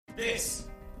This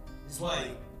is why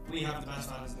we have the best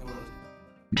fans in the world.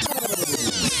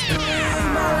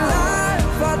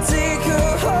 I'll take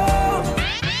her home,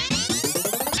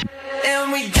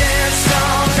 and we dance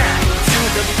all night to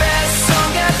the best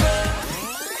song ever.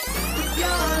 With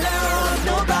your love,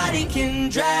 nobody can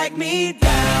drag me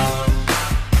down.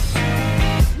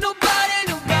 Nobody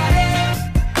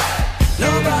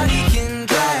can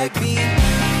drag me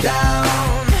down.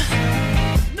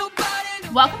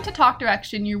 Welcome to Talk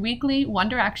Direction, your weekly One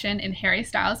Direction and Harry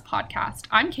Styles podcast.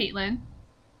 I'm Caitlin.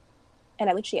 And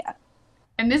I'm Lucia.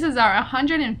 And this is our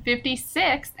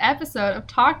 156th episode of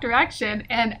Talk Direction.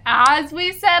 And as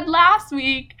we said last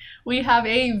week, we have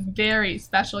a very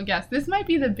special guest. This might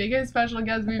be the biggest special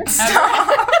guest we've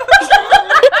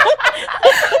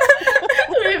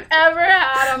ever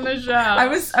had on the show. I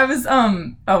was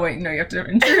oh wait, no, you have to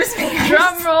introduce me.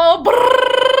 Drum roll.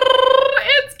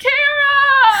 It's Kara!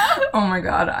 Oh my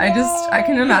god, I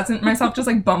can imagine myself just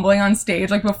like bumbling on stage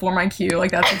like before my cue.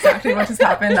 Like that's exactly what just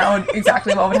happened. That would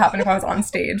exactly what would happen if I was on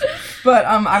stage. But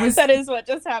That is what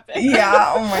just happened.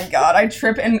 Yeah, oh my god, I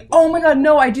trip and oh my god,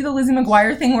 no, I do the Lizzie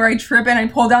McGuire thing where I trip and I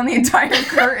pull down the entire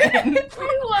curtain.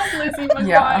 We love Lizzie McGuire.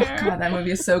 Yeah, god, that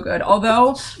movie is so good.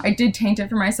 Although I did taint it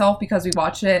for myself because we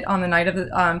watched it on the night of the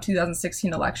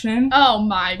 2016 election. Oh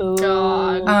my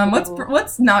god.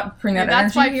 Let's not bring that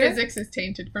That's energy why here. physics is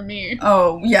tainted for me.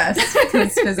 Oh, yes,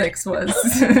 because physics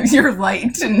was your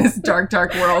light in this dark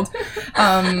world.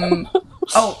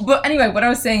 But anyway, what I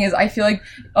was saying is I feel like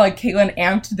Caitlin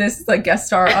amped this like guest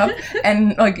star up,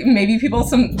 and like maybe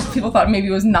some people thought maybe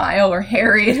it was Niall or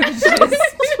Harry. It was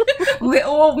just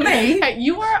little me. Hey,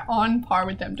 you are on par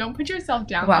with them. Don't put yourself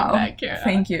down Wow, like that, Kara.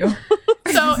 thank you.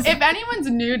 So if anyone's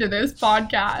new to this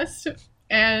podcast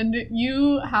and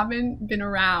you haven't been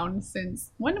around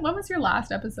since when was your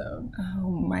last episode? Oh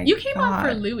my god. You came on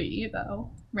for Louis though,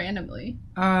 randomly.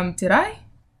 Did I?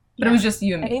 But it was just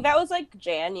you and I me. think that was like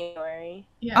January.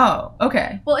 Yeah. Oh,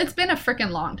 okay. Well, it's been a freaking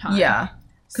long time. Yeah.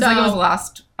 Because like it was So-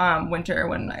 last winter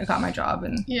when I got my job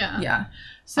and Yeah.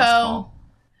 That's So cool.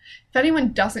 if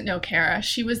anyone doesn't know Kara,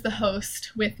 she was the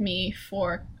host with me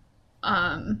for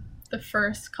the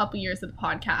first couple years of the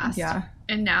podcast. Yeah.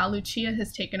 And now Lucia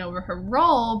has taken over her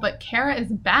role, but Kara is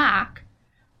back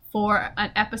for an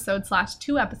episode /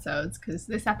 2 episodes, because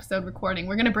this episode recording,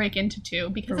 we're going to break into 2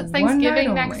 because For it's one night Thanksgiving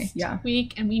only, next yeah.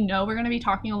 week, and we know we're going to be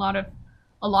talking a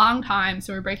long time,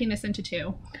 so we're breaking this into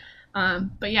 2.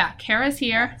 But yeah, Kara's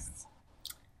here,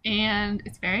 and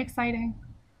it's very exciting.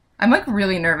 I'm like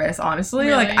really nervous, honestly.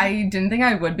 Really? Like I didn't think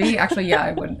I would be. Actually,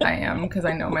 yeah, I am because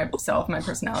I know myself, my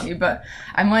personality. But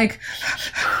I'm like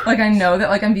I know that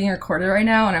like I'm being recorded right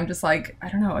now, and I'm just like I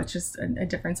don't know. It's just a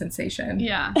different sensation.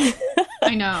 Yeah,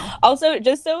 I know. Also,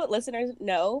 just so listeners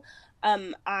know,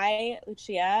 I,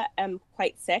 Lucia, am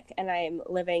quite sick, and I'm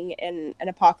living in an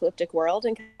apocalyptic world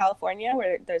in California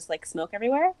where there's like smoke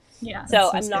everywhere. Yeah. So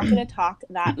so I'm not scary. going to talk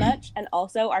that much, and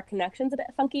also our connection's a bit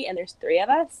funky, and there's 3 of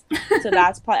us, so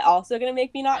that's probably also going to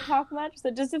make me not talk much. So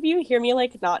just if you hear me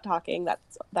like not talking,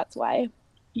 that's why.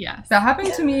 Yes. That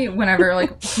happened to me whenever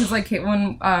like because like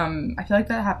Caitlin, I feel like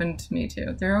that happened to me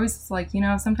too. They're always like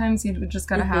sometimes you just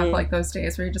gotta have like those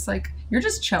days where you're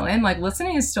just chilling. Like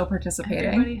listening is still participating.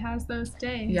 Everybody has those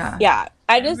days. Yeah. Yeah,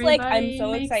 I just I'm Everybody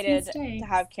so makes excited mistakes. to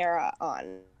have Kara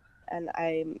on, and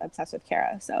I'm obsessed with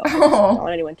Kara, so I Oh. don't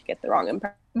want anyone to get the wrong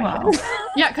impression. Wow.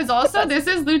 Yeah, because also this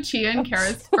is Lucia and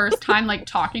Kara's first time like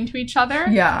talking to each other.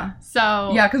 Yeah.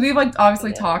 So Yeah, because we've like obviously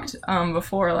Yeah. talked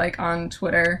before like on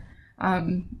Twitter.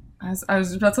 I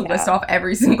was about to list Yeah. off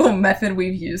every single method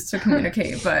we've used to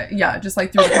communicate, but yeah, just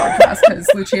like through the podcast because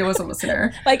Lucia was a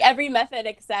listener. Like every method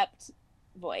except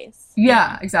voice.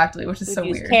 Yeah, exactly, which is We've so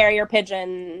used weird. carrier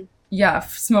pigeon. Yeah,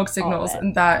 smoke signals it.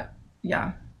 and that,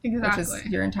 yeah, exactly. which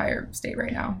is your entire state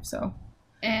right now. So,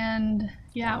 And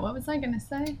yeah, what was I gonna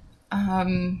say?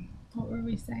 um, What were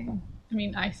we saying? I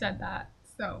mean, I said that,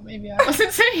 so maybe I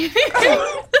wasn't saying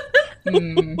anything.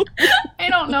 I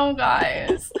don't know,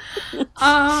 guys.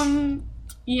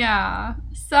 Yeah.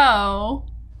 So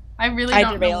I really I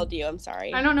don't derailed know. you. I'm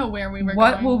sorry. I don't know where we were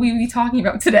what going. will we be talking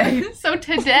about today? So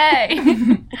today,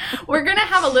 we're going to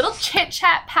have a little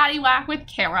chit-chat patty-whack with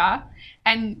Kara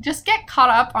and just get caught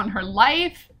up on her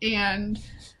life and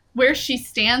where she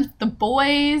stands with the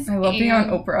boys. I love being on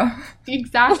and- Oprah.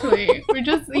 Exactly. We're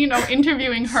just,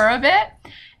 interviewing her a bit.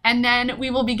 And then we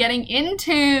will be getting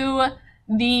into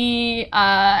the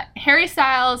Harry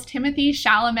Styles, Timothée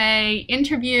Chalamet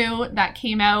interview that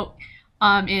came out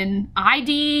in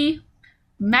ID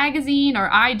magazine or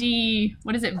ID,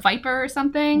 what is it, Viper or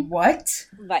something? What?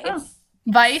 Vice. Oh.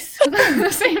 Vice, the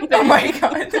same thing. Oh my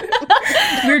god.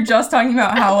 We were just talking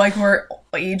about how like we're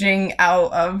aging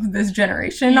out of this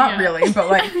generation. Not Yeah. really, but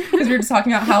like because we were just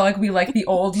talking about how like we like the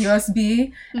old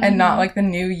USB and not like the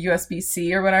new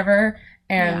USB-C or whatever.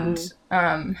 And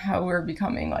how we're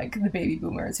becoming like the baby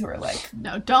boomers who are like,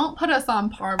 No, don't put us on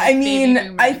par with I mean, baby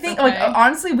boomers, I think okay? like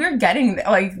honestly we're getting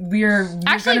like we're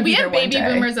Actually, gonna be we there have one baby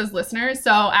day. boomers as listeners,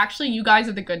 so actually you guys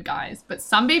are the good guys. But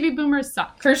some baby boomers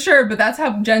suck. For sure, but that's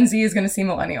how Gen Z is going to see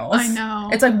millennials. I know.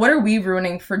 It's like, what are we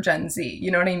ruining for Gen Z?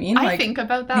 You know what I mean? I Like think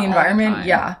about that the all environment. time.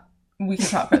 Yeah, we can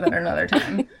talk about that another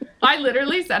time. I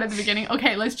literally said at the beginning,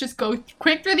 okay, let's just go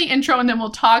quick through the intro and then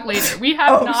we'll talk later. We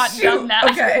have not done that.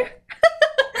 Okay.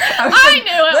 I I knew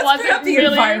it Let's wasn't bring up the really-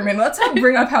 environment. Let's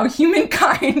bring up how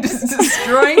humankind is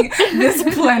destroying this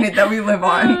planet that we live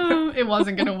on. It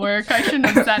wasn't going to work. I shouldn't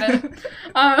have said it.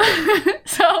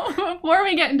 So before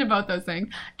we get into both those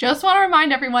things, just want to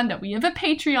remind everyone that we have a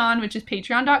Patreon, which is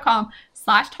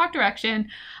patreon.com/talkdirection.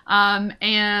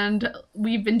 And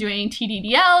we've been doing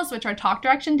TDDLs, which are Talk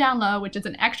Direction Down Low, which is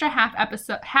an extra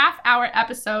half-hour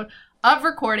episode of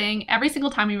recording every single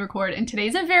time we record. And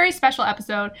today's a very special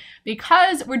episode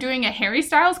because we're doing a Harry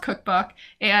Styles cookbook.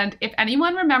 And if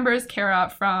anyone remembers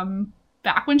Kara from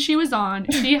back when she was on,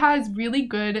 she has really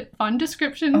good, fun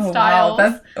description styles.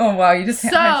 Wow, you just So,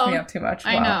 hyped me up too much.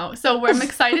 Wow. I know. So I'm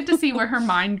excited to see where her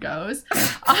mind goes.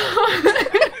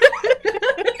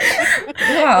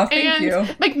 Wow, thank and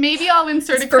you. like maybe I'll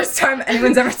insert It's a the clip. first time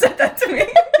anyone's ever said that to me.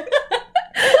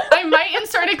 I might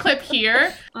insert a clip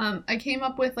here. I came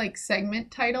up with like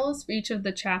segment titles for each of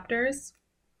the chapters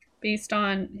based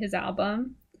on his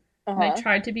album. And I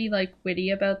tried to be like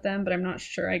witty about them, but I'm not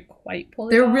sure I quite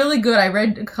pulled it They're off. really good. I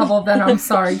read a couple of them. I'm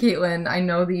sorry, Caitlin. I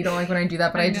know that you don't like when I do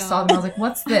that, but I I just know. saw them. I was like,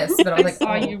 what's this? But I was I like,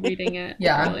 saw oh. you reading it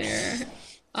Yeah. earlier.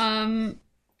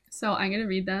 So I'm gonna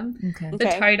read them. Okay. The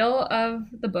title of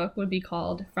the book would be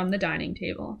called From the Dining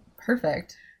Table.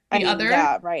 Perfect.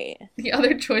 Yeah, right. The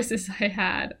other choices I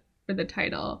had for the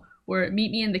title were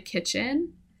Meet Me in the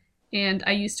Kitchen and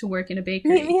I Used to Work in a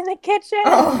Bakery. Meet me in the kitchen.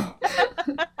 Oh,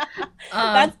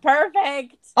 That's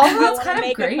perfect. Also, I that's wanna kind of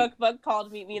make great. a cookbook called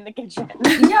Meet Me in the Kitchen.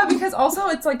 Yeah, because also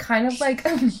it's like kind of like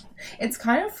it's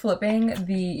kind of flipping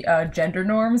the gender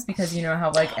norms because you know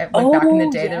how like back in the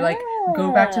day they're like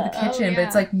go back to the kitchen, but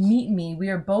it's like meet me. We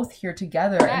are both here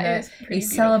together That and is a pretty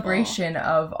celebration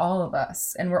of all of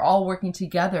us, and we're all working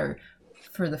together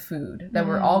for the food that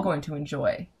we're all going to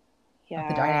enjoy at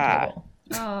the dining table.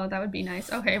 Oh, that would be nice.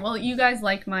 Okay, well, you guys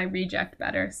like my reject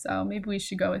better, so maybe we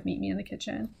should go with Meet Me in the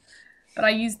Kitchen. But I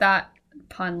used that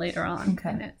pun later on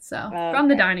in it, so From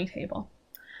the Dining Table.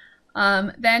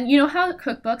 Then you know how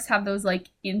cookbooks have those like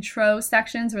intro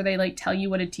sections where they like tell you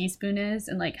what a teaspoon is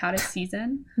and like how to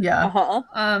season? Yeah.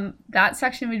 That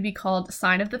section would be called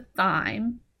Sign of the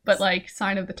Thyme, but like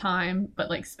Sign of the Time, but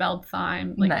like spelled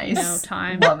thyme, like Nice. you know,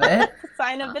 time. Love it.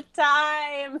 Sign of the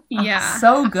time. Yeah.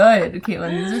 So good,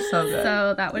 Caitlin. These are so good.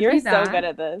 So that would You're be so that. good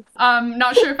at this.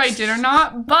 Not sure if I did or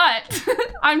not, but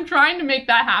I'm trying to make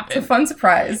that happen. It's a fun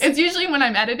surprise. It's usually when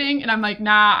I'm editing and I'm like,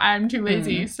 nah, I'm too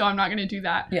lazy, so I'm not gonna do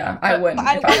that. Yeah, I wouldn't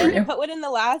I if I were wanted to you. put one in the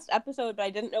last episode, but I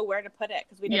didn't know where to put it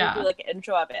because we didn't Yeah. do like an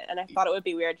intro of it, and I thought it would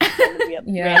be weird to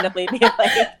Yeah. randomly be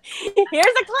like, "Here's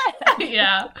a clip."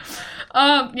 Yeah.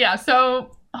 Yeah,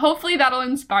 so hopefully that'll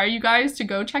inspire you guys to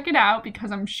go check it out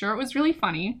because I'm sure it was really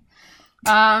funny.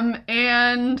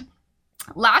 And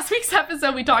last week's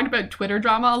episode, we talked about Twitter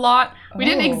drama a lot. We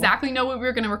didn't Oh. exactly know what we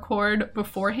were going to record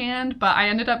beforehand, but I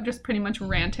ended up just pretty much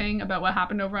ranting about what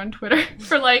happened over on Twitter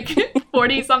for like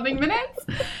 40-something minutes.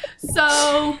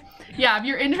 So, yeah, if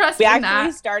you're interested in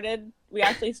that. We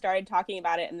actually started talking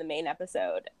about it in the main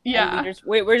episode. Yeah. And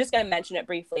we're just going to mention it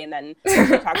briefly, and then we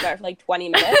talked about it for like 20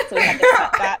 minutes. So we had to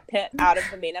cut that bit out of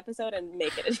the main episode and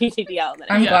make it a TTDL. And then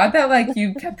I'm Yeah. glad that like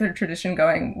you kept the tradition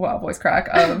going, wow, voice crack,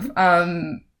 of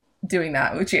doing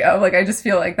that, Lucia. Like I just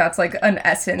feel like that's like an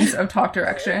essence of Talk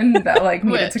Direction that like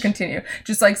needed Which? to continue.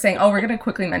 Just like saying, oh, we're gonna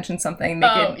quickly mention something,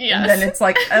 make Oh, it, yes. and then it's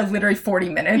like literally 40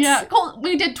 minutes. Yeah, Cole,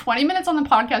 we did 20 minutes on the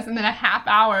podcast and then a half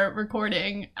hour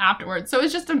recording afterwards. So it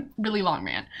was just a really long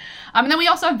rant. And then we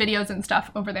also have videos and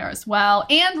stuff over there as well.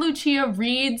 And Lucia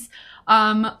reads,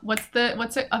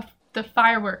 the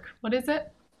firework. What is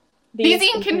it? These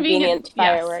inconvenient- yes.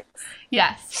 fireworks.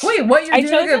 Yes. Wait, what you're I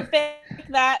doing? chose a fic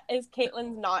that is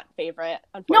Caitlin's not favorite,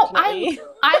 No, unfortunately.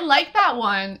 I like that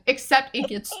one, except it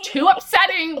gets too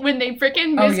upsetting when they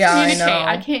freaking Oh, yeah, I miscommunicate. know.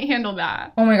 I can't handle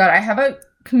that. Oh my god, I have a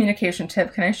communication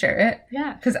tip. Can I share it?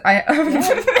 Yeah. Because I I was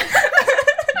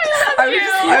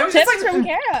just Tips like, from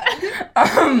Kara.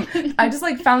 I just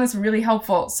like found this really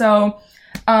helpful. So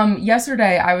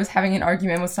Yesterday I was having an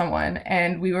argument with someone,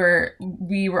 and we were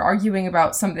arguing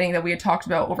about something that we had talked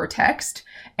about over text.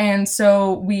 And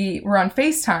so we were on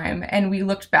FaceTime, and we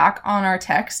looked back on our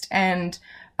text, and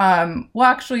well,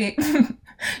 actually,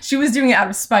 she was doing it out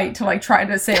of spite to like try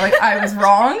to say like I was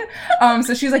wrong.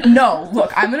 So she was like, "No,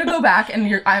 look, I'm gonna go back,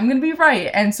 and I'm gonna be right."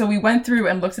 And so we went through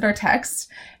and looked at our text.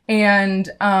 And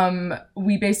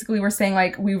we basically were saying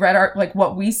like we read our like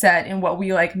what we said and what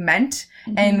we like meant,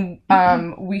 and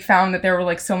we found that there were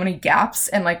like so many gaps,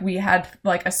 and like we had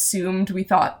like assumed we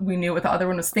thought we knew what the other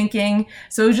one was thinking.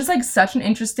 So it was just like such an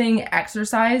interesting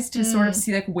exercise to sort of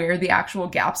see like where the actual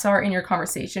gaps are in your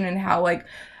conversation, and how like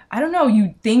I don't know,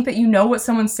 you think that you know what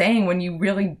someone's saying when you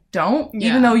really don't,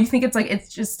 even though you think it's like it's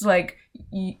just like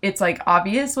it's like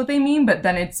obvious what they mean, but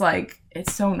then it's like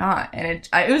it's so not. And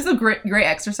it was a great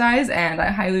exercise, and I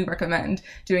highly recommend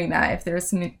doing that if there's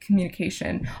some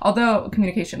communication. Although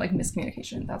communication, like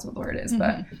miscommunication, that's what the word is.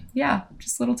 But yeah,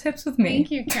 just little tips with me.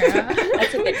 Thank you, Kara.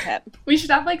 That's a good tip. We should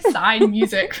have like side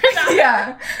music for that.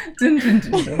 Yeah. Dun, dun,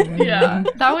 dun, dun. Yeah,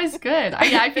 that was good.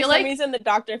 I feel For like some reason the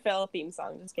Dr. Phil theme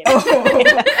song just came out.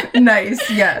 Oh, nice.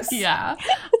 Yes. yeah.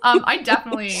 I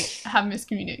definitely have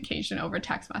miscommunication over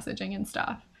text messaging and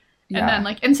stuff. And then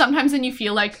like, and sometimes then you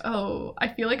feel like, oh, I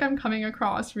feel like I'm coming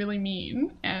across really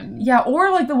mean. And yeah,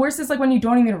 or like the worst is like when you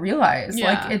don't even realize.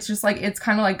 Yeah. Like it's just like it's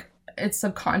kind of like it's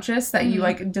subconscious that you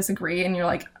like disagree, and you're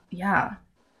like, yeah,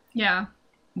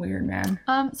 weird, man.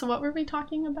 So what were we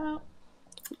talking about?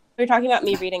 We were talking about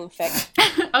me reading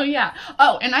fic. Oh yeah.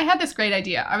 Oh, and I had this great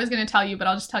idea. I was going to tell you, but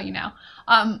I'll just tell you now.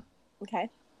 Okay.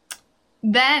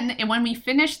 Then and when we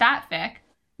finish that fic,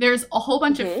 there's a whole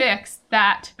bunch of fics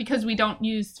that, because we don't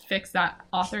use fics that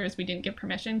authors we didn't give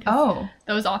permission, because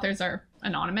those authors are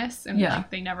anonymous and like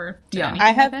they never did anything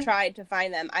I have with it. tried to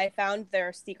find them. I found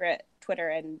their secret Twitter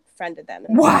and friended them.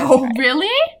 Wow. Really?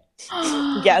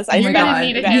 Yes, I You're gonna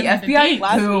need the it. FBI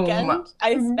last boom. weekend.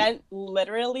 I spent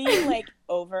literally like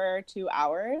over 2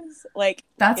 hours, like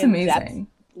That's in depth, amazing.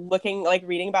 looking, like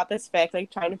reading about this fic,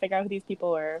 like trying to figure out who these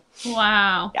people were.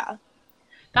 Wow. Yeah.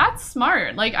 That's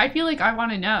smart. Like, I feel like I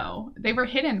want to know. They were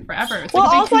hidden forever. It's Well,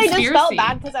 like a big also I just conspiracy. felt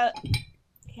bad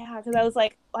because I was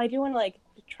like, well, I do want to like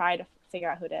try to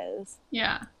figure out who it is.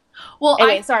 Yeah. Well,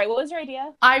 Anyway, sorry, what was your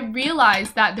idea? I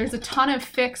realized that there's a ton of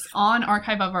fics on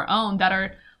Archive of Our Own that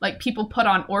are like people put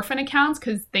on orphan accounts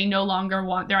because they no longer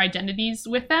want their identities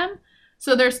with them.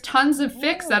 So there's tons of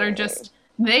fics that are just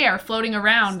there floating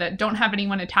around that don't have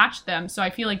anyone attached to them. So I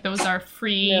feel like those are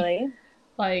free, Really?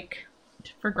 like,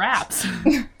 for grabs.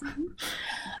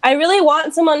 I really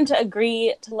want someone to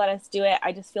agree to let us do it.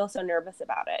 I just feel so nervous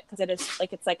about it because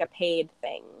it's like a paid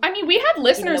thing. I mean, we have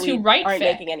listeners who write aren't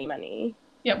fic. making any money.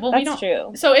 Yeah, well, That's we don't.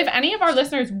 true. So if any of our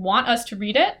listeners want us to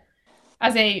read it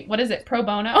as a, what is it, pro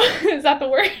bono? Is that the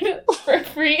word? For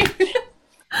free? Is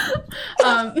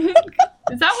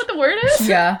that what the word is?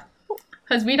 Yeah.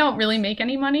 Because we don't really make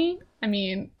any money. I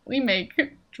mean, we make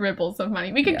dribbles of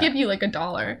money. We could give you like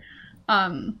 $1.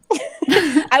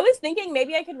 I was thinking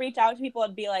maybe I could reach out to people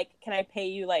and be like, can I pay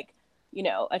you like, you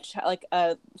know,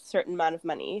 a certain amount of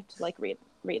money to like read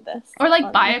this, or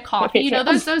like buy a coffee. You know,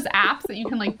 Patreon. those apps that you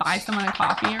can like buy someone a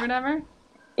coffee or whatever.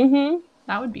 Mm-hmm.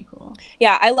 That would be cool.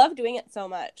 Yeah, I love doing it so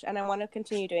much, and I want to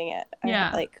continue doing it.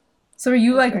 Yeah. So are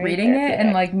you like very reading it and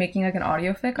therapeutic. like making like an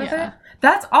audio fic of Yeah. it?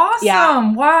 That's awesome.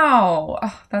 Yeah. Wow.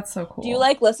 Oh, that's so cool. Do you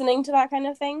like listening to that kind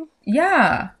of thing?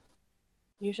 Yeah.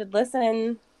 You should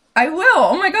listen. I will.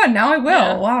 Oh my god, now I will.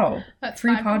 Yeah. Wow. That's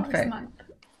Free $5 pod a fic. month.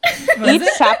 What is Each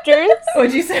it? chapters.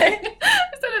 What'd you say?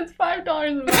 I said it's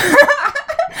 $5 a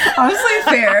month. Honestly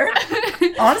fair.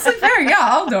 Honestly fair. Yeah,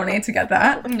 I'll donate to get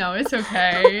that. No, it's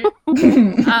okay.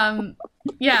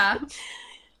 Yeah.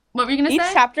 What were you gonna Each say?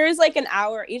 chapter is like an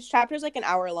hour. Each chapter is like an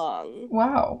hour long.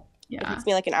 Wow. It Yeah. takes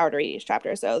me like an hour to read each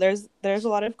chapter. So there's a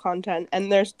lot of content, and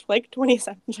there's like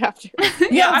 27 chapters.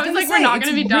 Yeah, I I was was gonna like, we're say, not it's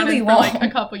gonna be done really in for like long.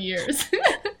 a couple years.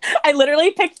 I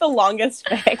literally picked the longest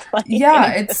fic. Like,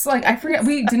 Yeah, it's like I forget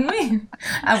we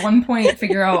at one point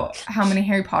figure out how many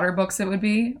Harry Potter books it would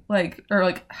be, like, or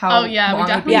like how Oh, yeah, we long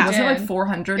it would be. definitely Was it like did.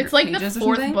 400 It's like the pages or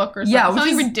fourth something? book or something. Yeah, which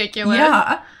Something is ridiculous.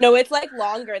 Yeah. No, it's like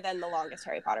longer than the longest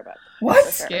Harry Potter book. What?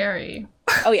 For sure. Scary.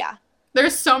 Oh yeah.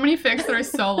 There's so many fics that are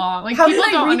so long. Like How people did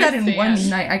I don't read that understand. in one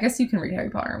night? I guess you can read Harry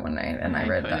Potter in one night, and I I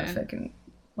read that couldn't. fic in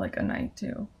like a night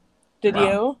too. Did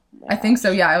Wow. you? I think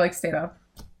so. Yeah, I like stayed up.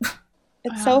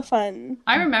 It's Wow. so fun.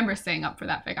 I remember staying up for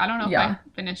that fic. I don't know if Yeah. I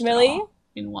finished Really? it all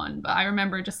in one, but I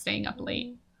remember just staying up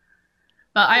late.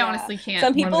 But I Yeah. honestly can't.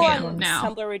 Some people One of the on ones. now.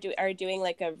 Tumblr are doing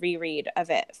like a reread of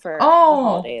it for Oh. the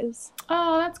holidays.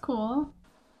 Oh, that's cool.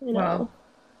 You know?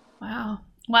 Wow. Wow.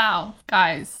 Wow,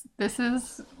 guys,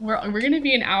 we're gonna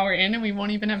be an hour in and we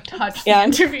won't even have touched Yeah. the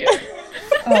interview.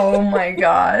 Oh my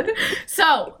god.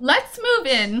 So let's move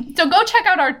in. So go check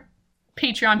out our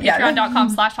Patreon, Yeah.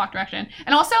 patreon.com/talkdirection.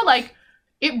 And also, like,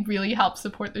 it really helps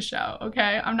support the show,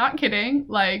 okay? I'm not kidding.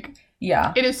 Like,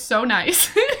 Yeah. it is so nice.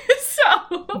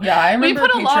 So Yeah, I we remember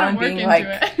put a lot of Patreon work being into like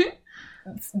it.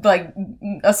 like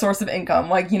a source of income.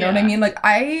 Like, you know what I Yeah. mean? Like,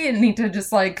 I need to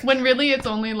just like When really it's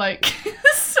only like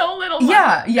so little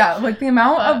money. yeah, like the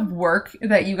amount of work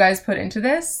that you guys put into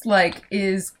this like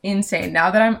is insane. Now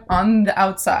that I'm on the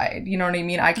outside, you know what I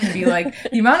mean? I can be like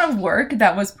the amount of work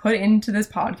that was put into this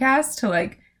podcast to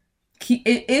like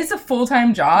it is a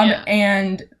full-time job. Yeah.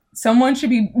 And someone should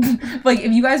be like,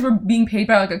 if you guys were being paid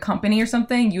by like a company or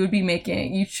something,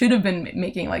 you should have been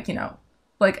making like, you know,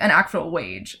 like an actual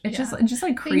wage. It's Yeah. just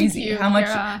like crazy you, how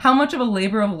Kara. much of a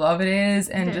labor of love it is,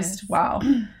 and It just is. wow.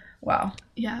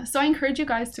 Yeah, so I encourage you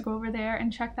guys to go over there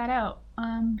and check that out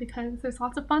because there's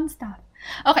lots of fun stuff.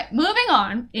 Okay, moving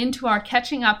on into our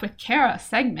Catching Up with Kara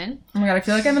segment. Oh my god, I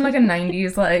feel like I'm in like a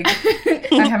 90s, like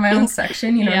I have my own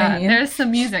section, you know what I mean? There's some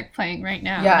music playing right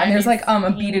now. Yeah, and there's like a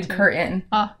 90s beaded into- curtain.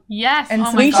 Oh, yes. And oh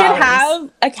some my We God. should flowers. have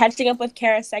a catching up with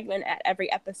Kara segment at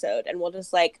every episode, and we'll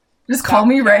just like Just call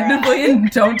me Kara. randomly and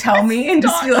don't tell me and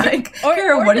just be like,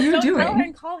 Kara, what are you just don't tell her doing?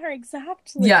 and call her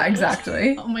exactly. Yeah,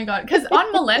 exactly. Oh my God. Because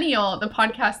on Millennial, the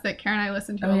podcast that Karen and I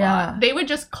listen to Oh, a yeah. lot, they would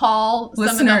just call some of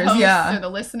the Listeners, hosts yeah. or the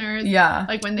listeners, Yeah.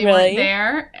 like when they Really? weren't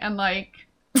there, and like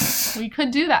we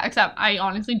could do that, except I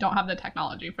honestly don't have the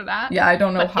technology for that. Yeah, I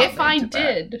don't know But how if they I did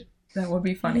that. did, That would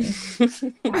be funny.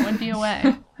 that would be a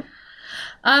way.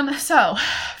 So,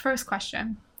 first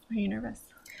question. Are you nervous?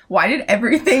 Why did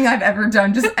everything I've ever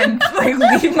done just like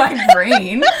leave my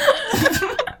brain?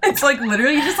 It's like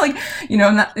literally just like, you know,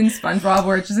 in SpongeBob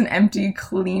where it's just an empty,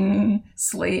 clean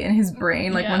slate in his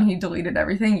brain, like Yeah. when he deleted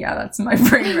everything. Yeah, that's my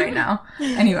brain right now.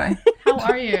 Anyway, How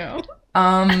are you?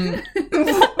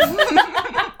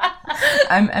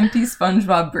 I'm empty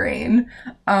SpongeBob brain.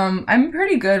 I'm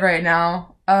pretty good right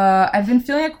now. I've been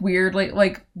feeling like weird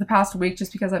like the past week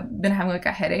just because I've been having like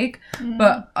a headache.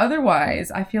 But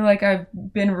otherwise, I feel like I've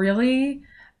been really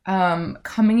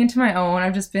coming into my own.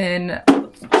 I've just been,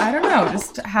 I don't know,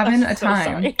 just having a So time.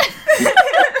 sorry.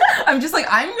 I'm just like,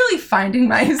 I'm really finding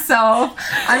myself.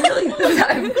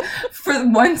 I'm for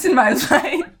once in my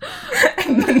life.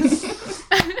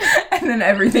 And then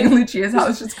everything in Lucia's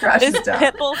house just crashes This down.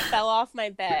 pit bull fell off my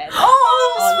bed.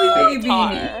 Oh, on sweet the baby.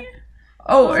 guitar.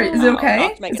 Oh, is it okay?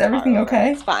 Knocked my Is guitar everything over.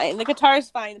 okay? It's fine. The guitar's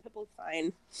fine. The pit bull's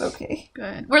fine. Okay.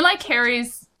 Good. We're like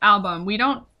Harry's album. We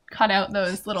don't cut out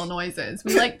those little noises.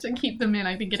 We like to keep them in.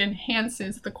 I think it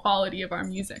enhances the quality of our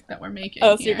music that we're making.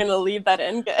 Oh, so here. you're gonna leave that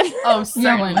in? Good. Oh, certainly.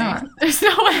 Yeah, why not? There's no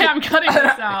way I'm cutting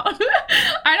this out.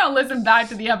 I don't listen back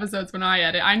to the episodes when I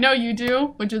edit. I know you do,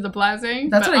 which is a blessing.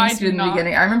 That's but what I used to do in the not.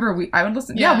 beginning. I remember I would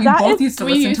listen. Yeah. Yeah, we That both is- used to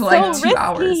we listen used to to- like so 2 risky,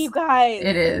 hours. you guys.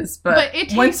 It is, But but,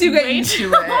 it once takes you get way used too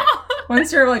to it, long.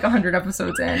 once you're like 100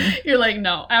 episodes in, You're like,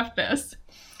 no, F this.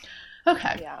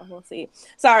 Okay. Yeah, we'll see.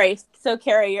 Sorry. So,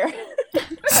 Kara, you're.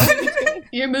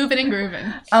 You're moving and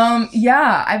grooving.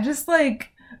 yeah, I've just like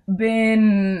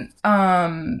been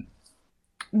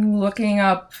looking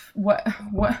up what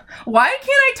why can't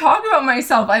I talk about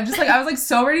myself? I was like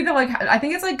so ready to like I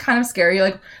think it's like kind of scary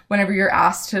like whenever you're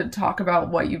asked to talk about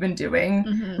what you've been doing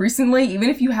recently, even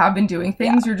if you have been doing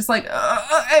things, you're just like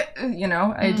you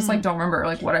know, I just like don't remember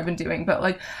like what I've been doing, but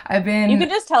like I've been You could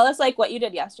just tell us like what you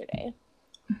did yesterday.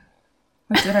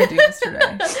 what did I do yesterday?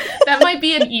 That might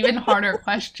be an even harder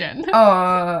question.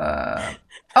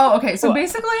 Oh, okay. So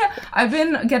basically, I've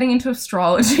been getting into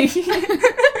astrology.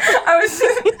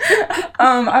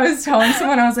 I was telling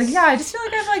someone, I was like, yeah, I just feel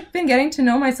like I've like been getting to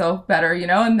know myself better, you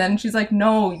know? And then she's like,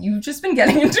 no, you've just been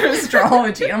getting into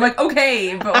astrology. And I'm like,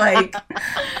 okay, but like,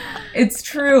 it's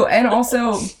true. And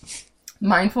also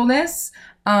mindfulness.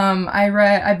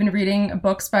 I've been reading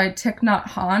books by Thich Nhat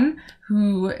Hanh,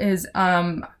 who is,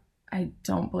 I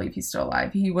don't believe he's still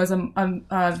alive. He was a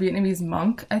Vietnamese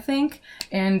monk, I think,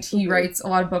 and he writes a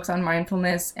lot of books on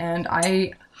mindfulness, and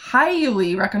I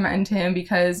highly recommend him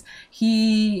because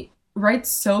he writes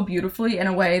so beautifully in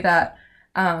a way that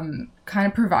kind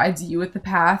of provides you with the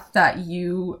path that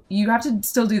you have to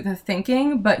still do the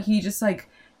thinking, but he just like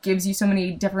gives you so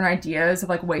many different ideas of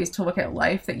like ways to look at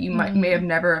life that you may have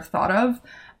never have thought of,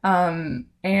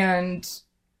 and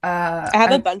I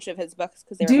have a bunch of his books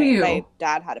because my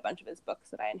dad had a bunch of his books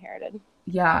that I inherited.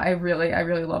 Yeah, I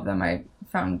really love them. I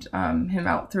found him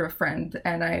out through a friend,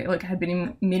 and I like had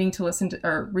been meaning to listen to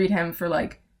or read him for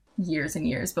like years and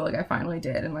years, but like I finally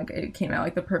did, and like it came out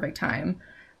like the perfect time.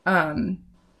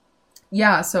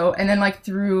 yeah, so, and then like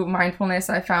through mindfulness,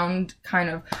 I found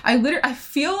I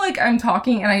feel like I'm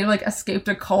talking and I like escaped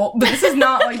a cult, but this is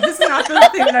not the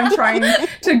thing that I'm trying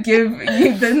to give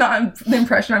you, not the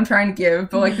impression I'm trying to give,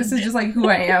 but like this is just like who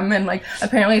I am, and like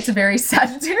apparently it's a very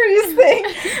Sagittarius thing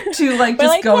to like We're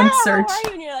just like, go and "Wow, search. how are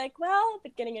you?" And you're like, well, I've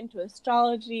been getting into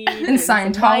astrology And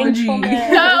Scientology.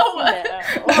 No.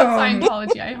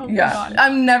 Scientology. I hope you're Yeah, not.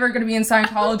 I'm never going to be in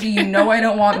Scientology. You know, I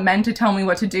don't want men to tell me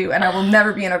what to do, and I will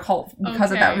never be in a cult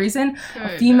because of that Okay. reason. A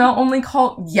Good. female-only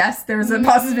cult, yes, there's a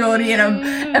possibility,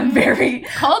 and a very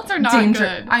Cults are not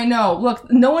dangerous. good. I know.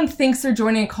 Look, no one thinks they're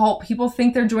joining a cult. People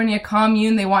think they're joining a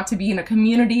commune. They want to be in a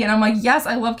community, and I'm like, yes,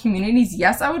 I love communities.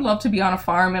 Yes, I would love to be on a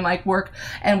farm and like work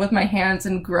and with my hands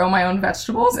and grow my own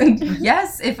vegetables. And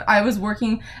yes, if I was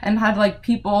working and had like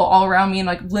people all around me and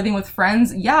like living with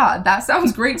friends, yeah, that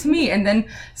sounds great to me. And then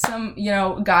some, you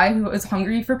know, guy who is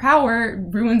hungry for power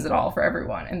ruins it all for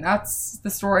everyone, and that's the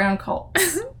story on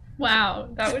cults. Wow,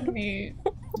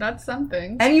 that's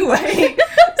something. Anyway,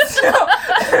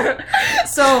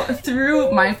 so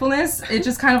through mindfulness, it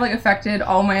just kind of like affected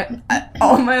all my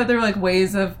other like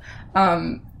ways of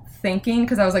thinking,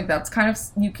 because I was like, that's kind of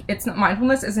it's not,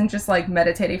 mindfulness isn't just like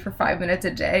meditating for 5 minutes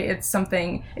a day. It's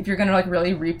something, if you're gonna like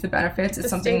really reap the benefits, it's The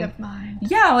something, state of mind.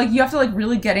 yeah, like you have to like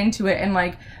really get into it. And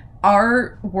like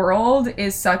our world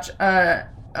is such a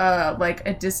like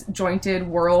a disjointed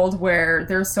world where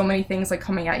there's so many things like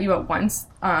coming at you at once,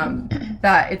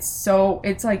 that it's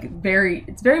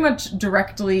very much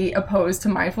directly opposed to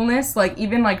mindfulness. Like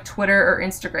even like Twitter or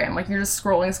Instagram, like you're just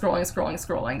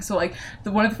scrolling. So like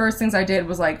one of the first things I did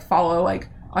was like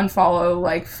unfollow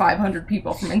like 500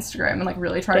 people from Instagram and like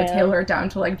really try to tailor it down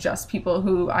to like just people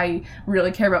who I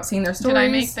really care about seeing their stories. Did I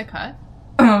make the cut?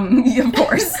 Yeah, of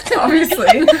course,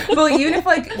 obviously. But like, even if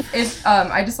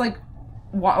I just like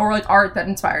or like art that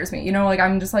inspires me, you know, like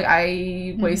I'm just like,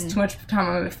 I waste too much time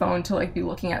on my phone to like be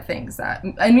looking at things that,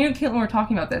 I mean, Caitlin, we're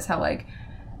talking about this, how like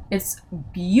it's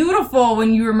beautiful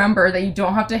when you remember that you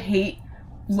don't have to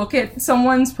look at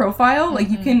someone's profile, like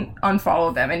you can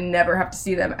unfollow them and never have to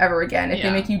see them ever again. If they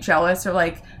make you jealous or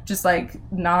like just like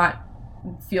not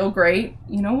feel great,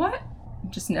 you know what,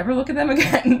 just never look at them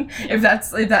again. If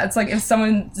that's like if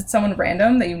someone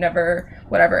random that you never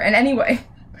whatever. And anyway,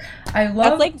 I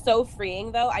love that's like so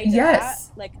freeing though. I did that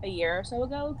like a year or so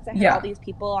ago because I had all these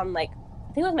people on like,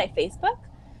 I think it was my Facebook.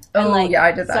 And, like,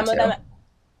 I did that some too. of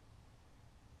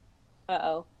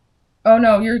them. Oh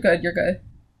no, you're good.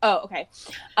 Oh, okay.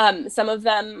 Some of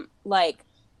them like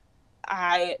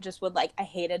I just would like, I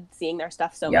hated seeing their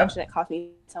stuff so much, and it caused me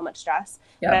so much stress.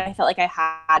 But I felt like I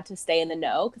had to stay in the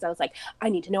know because I was like, I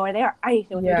need to know where they are. I need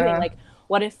to know what they're doing. Like,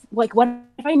 what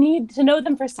if I need to know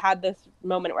them first? I had this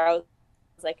moment where I was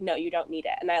like, no, you don't need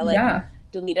it, and I like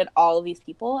deleted all of these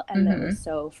people, and it was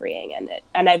so freeing, and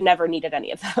I've never needed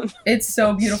any of them. It's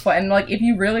so beautiful, and like if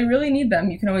you really really need them,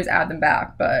 you can always add them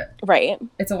back, but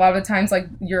it's a lot of the times like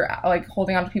you're like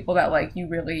holding on to people that like you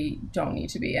really don't need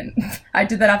to be. And I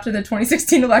did that after the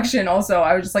 2016 election also.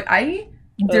 I was just like,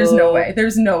 there's no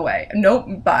way,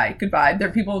 nope, bye, goodbye. There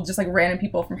are people, just like random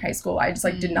people from high school, I just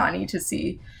like did not need to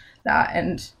see that.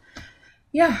 And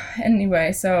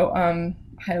anyway, so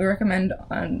highly recommend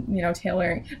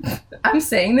tailoring. I'm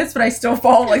saying this, but I still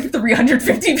follow like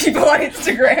 350 people on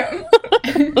Instagram.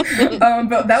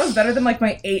 But that was better than like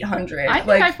my 800. I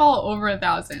think I follow over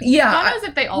 1,000. Yeah. God knows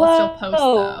if they all still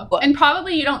post though. And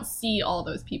probably you don't see all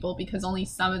those people because only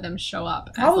some of them show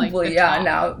up. Probably, as, like, the top.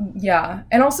 now, yeah.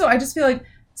 And also, I just feel like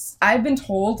I've been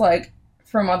told like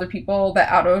from other people that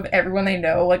out of everyone they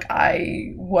know, like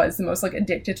I was the most like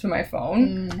addicted to my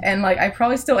phone, and like I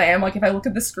probably still am. Like if I look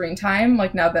at the screen time,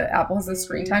 like now that Apple has a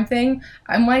screen time thing,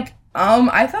 I'm like,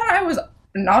 I thought I was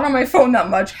not on my phone that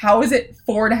much. How is it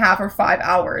 4.5 or 5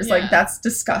 hours? Like that's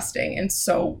disgusting, and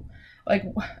so like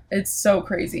it's so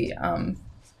crazy.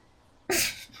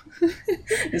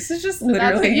 This is just literally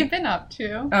that's what you've been up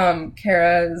to.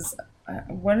 Kara's.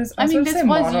 What is? I mean, this was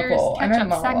monocle. your I meant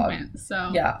catch-up monologue. segment,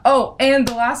 so Yeah. Oh, and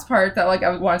the last part that like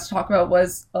I wanted to talk about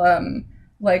was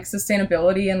like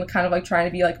sustainability and kind of like trying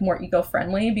to be like more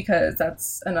eco-friendly, because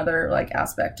that's another like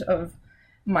aspect of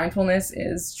mindfulness,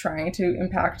 is trying to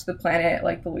impact the planet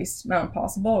like the least amount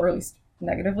possible, or at least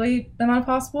negatively the amount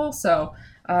possible. So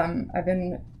I've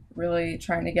been really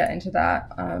trying to get into that,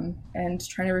 and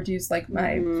trying to reduce like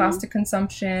my plastic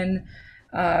consumption.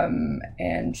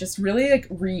 And just really like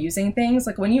reusing things.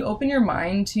 Like when you open your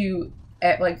mind to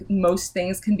like most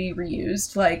things can be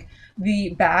reused, like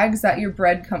the bags that your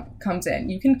bread comes in,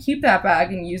 you can keep that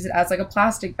bag and use it as like a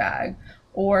plastic bag.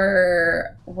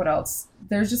 Or what else?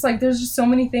 There's just so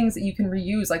many things that you can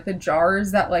reuse, like the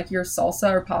jars that like your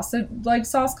salsa or pasta like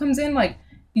sauce comes in, like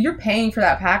you're paying for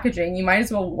that packaging. You might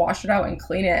as well wash it out and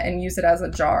clean it and use it as a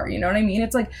jar. You know what I mean?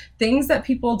 It's like things that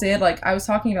people did. Like I was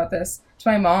talking about this to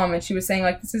my mom, and she was saying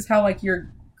like, this is how like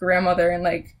your grandmother and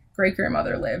like great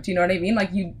grandmother lived. You know what I mean?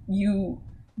 Like you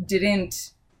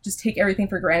didn't just take everything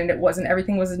for granted.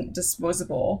 Everything wasn't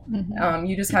disposable. Mm-hmm.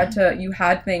 You just you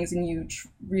had things, and you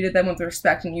treated them with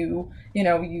respect, and you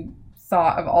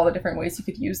thought of all the different ways you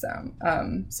could use them.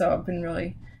 So I've been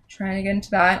really trying to get into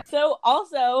that. So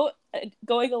also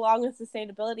going along with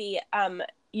sustainability,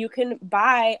 you can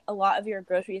buy a lot of your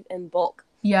groceries in bulk.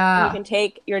 Yeah. And you can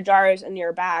take your jars and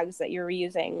your bags that you're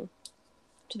reusing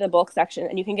to the bulk section,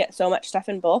 and you can get so much stuff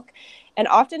in bulk, and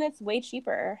often it's way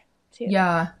cheaper too.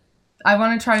 Yeah, I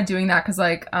want to try doing that because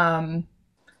like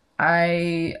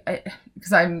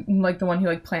because I'm like the one who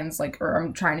like plans like, or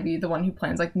I'm trying to be the one who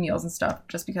plans like meals and stuff,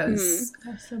 just because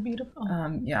that's so beautiful.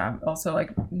 Yeah, also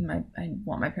like I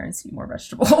want my parents to eat more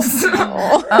vegetables.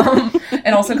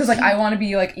 And also because like I want to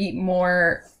be like eat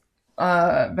more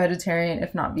vegetarian,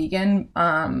 if not vegan,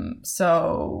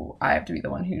 so I have to be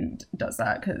the one who does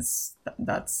that, because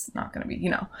that's not gonna be,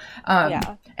 yeah.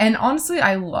 And honestly,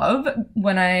 I love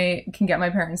when I can get my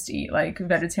parents to eat like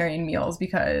vegetarian meals,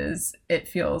 because it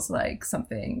feels like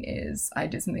I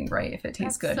did something right if it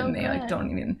tastes good, so and they like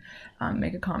don't even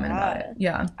make a comment about it.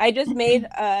 Yeah, I just made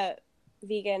a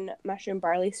vegan mushroom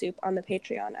barley soup on the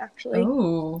Patreon, actually.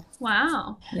 Oh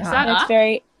wow. Yeah. Is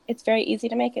that it's very easy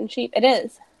to make and cheap. It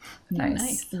is.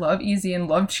 Nice. Love easy and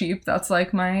love cheap. That's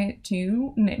like my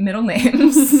two middle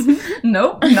names.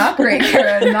 Nope, not great,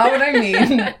 Kara. Not what I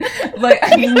mean. Like,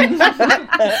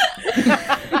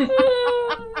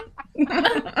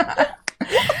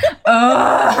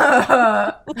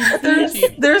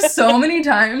 there's so many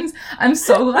times. I'm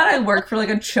so glad I work for like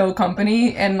a chill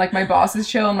company, and like my boss is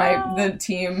chill, and the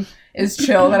team is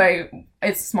chill, that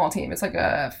it's a small team. It's like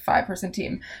a 5-person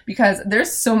team, because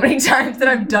there's so many times that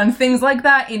I've done things like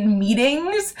that in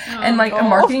meetings and like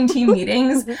marketing team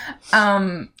meetings.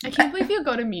 I can't believe you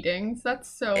go to meetings. That's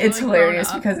so it's like,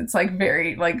 hilarious, because it's like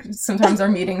very like sometimes our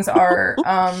meetings are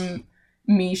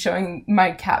me showing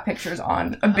my cat pictures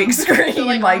on a big screen, so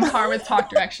like on par with talk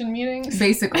direction meetings,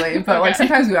 basically. But like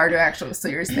sometimes we are doing actual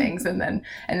serious things, and then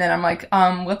I'm like,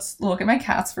 let's look at my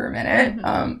cats for a minute.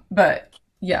 But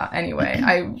yeah, anyway,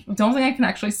 I don't think I can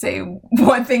actually say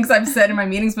what things I've said in my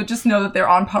meetings, but just know that they're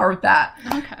on par with that.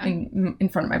 Okay. In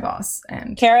front of my boss.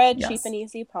 And Kara, yes. Cheap and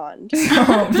easy pond.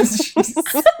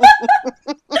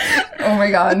 Oh my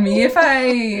god, me if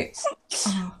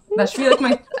that should be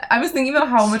like I was thinking about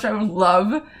how much I would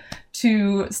love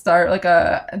to start like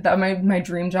my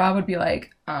dream job would be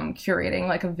like curating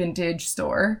like a vintage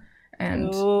store, and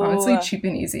honestly Cheap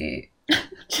and Easy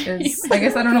is, I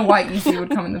guess I don't know why easy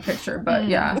would come in the picture, but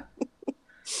yeah.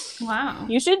 Wow.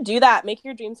 You should do that. Make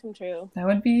your dreams come true. That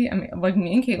would be, I mean, like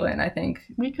me and Caitlin, I think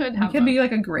we could be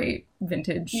like a great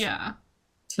vintage team.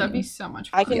 That'd be so much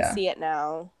fun. I can see it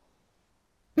now.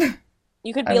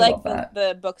 You could be like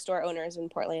the bookstore owners in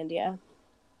Portlandia.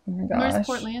 Oh my gosh. Where's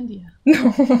Portlandia?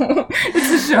 No,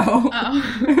 it's a show.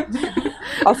 Oh.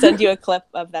 I'll send you a clip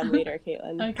of them later,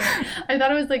 Caitlin. Okay. I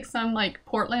thought it was like some like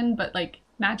Portland, but like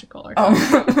magical or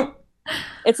something.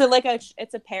 It's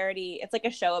a parody. It's like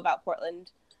a show about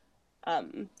Portland.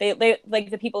 They like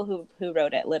the people who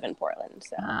wrote it live in Portland,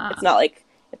 so it's not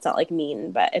like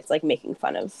mean, but it's like making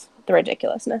fun of the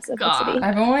ridiculousness of the city.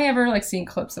 I've only ever like seen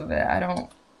clips of it. I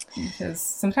don't, because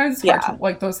sometimes it's hard to,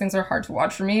 like those things are hard to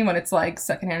watch for me when it's like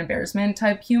secondhand embarrassment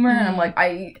type humor, and I'm like,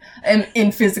 I am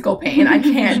in physical pain. I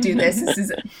can't do this. This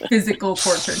is physical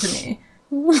torture to me.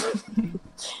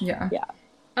 Yeah.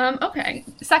 Okay.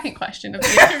 Second question of the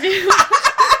interview.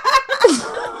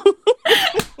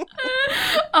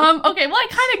 Okay. Well,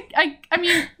 I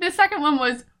mean, the second one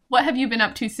was, what have you been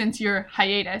up to since your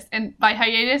hiatus? And by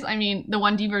hiatus, I mean the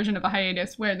 1D version of a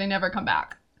hiatus where they never come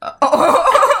back. Oh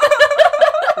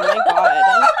my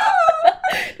god.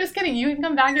 Just kidding. You can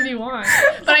come back if you want.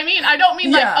 But I mean, I don't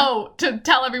mean like, to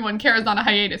tell everyone Kara's on a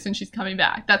hiatus and she's coming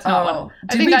back. That's not what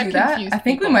I think. Did we do that? I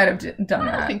think we might have done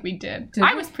that. I don't think we did.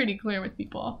 I was pretty clear with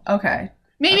people. Okay.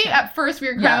 Maybe at first we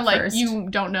were kind of like, you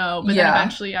don't know, but then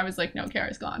eventually I was like, no,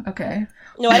 Kara's gone. Okay.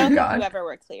 No, I don't think you ever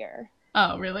were clear.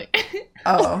 Oh, really?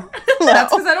 Oh.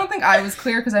 That's because I don't think I was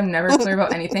clear, because I'm never clear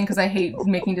about anything, because I hate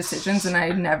making decisions, and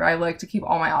I like to keep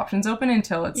all my options open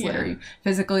until it's literally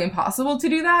physically impossible to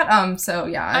do that. So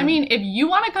yeah. I mean, if you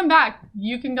want to come back,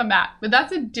 you can come back, but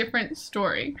that's a different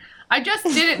story. I just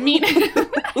didn't mean it.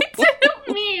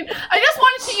 I just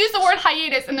wanted to use the word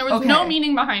hiatus, and there was no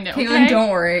meaning behind it. Caitlin, don't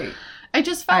worry. I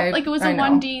just felt like it was a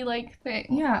 1D like thing.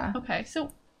 Yeah. Okay,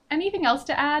 so anything else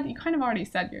to add? You kind of already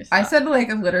said your stuff. I said like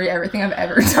literally everything I've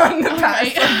ever done in the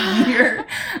past year.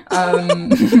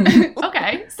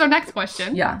 Okay, so next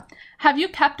question. Yeah. Have you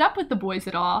kept up with the boys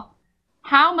at all?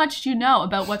 How much do you know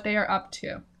about what they are up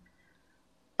to?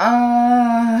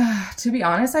 To be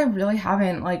honest, I really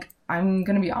haven't. Like, I'm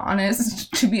gonna be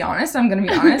honest. To be honest, I'm gonna be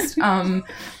honest.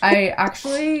 I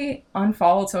actually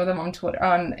unfollowed some of them on Twitter,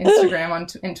 on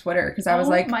Instagram, and Twitter because I was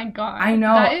like, "Oh my god, I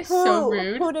know that is so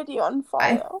rude." Who did you unfollow?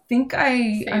 I think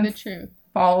I say the truth.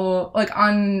 Follow like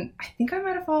on. I think I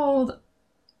might have followed.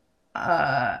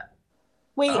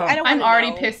 Wait, I don't. I'm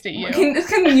already know. pissed at you.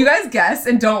 Can you guys guess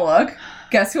and don't look?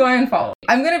 Guess who I unfollowed?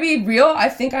 I'm gonna be real. I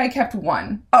think I kept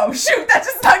one. Oh shoot, that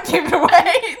does not give it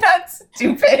away. That's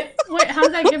stupid. Wait, how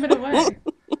did that give it away?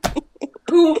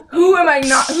 Who am I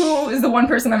not? Who is the one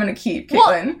person I'm gonna keep,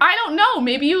 Caitlin? Well, I don't know.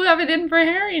 Maybe you have it in for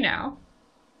Harry now.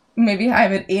 Maybe I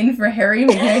have it in for Harry.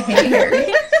 Maybe I hate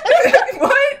Harry.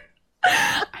 What?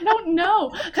 I don't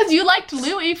know. Because you liked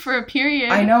Louis for a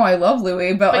period. I know, I love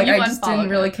Louis, but like you I just didn't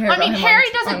really care about him. I mean, Harry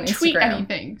on doesn't tweet Instagram.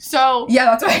 anything, so... Yeah,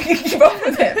 that's why I can keep up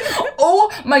with him.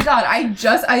 Oh my god, I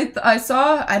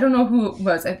saw, I don't know who it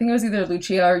was. I think it was either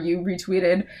Lucia or you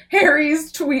retweeted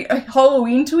Harry's tweet,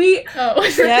 Halloween tweet. Oh.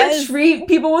 To treat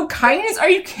people with kindness. Are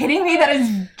you kidding me? That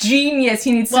is genius.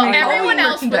 He needs to make everyone Halloween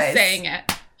else was merchandise. saying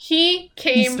it. He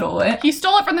stole it. He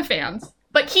stole it from the fans.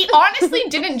 But he honestly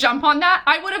didn't jump on that.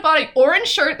 I would have bought an orange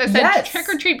shirt that said trick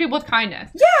or treat people with kindness.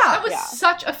 Yeah. That was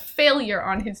such a failure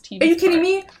on his team. Are you kidding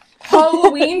me?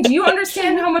 Halloween? Do you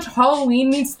understand how much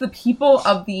Halloween means to the people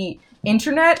of the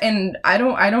internet? And I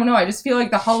don't know. I just feel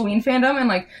like the Halloween fandom and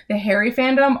like the Harry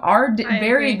fandom are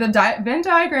very, the Venn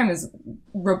diagram is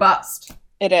robust.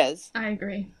 It is. I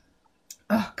agree.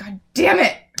 Oh, god damn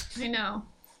it. I know.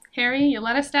 Harry, you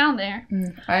let us down there.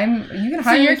 You can hire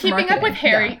So me you're for keeping marketing. up with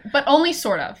Harry, but only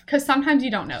sort of, because sometimes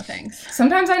you don't know things.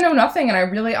 Sometimes I know nothing, and I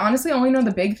really honestly only know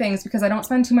the big things because I don't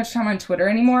spend too much time on Twitter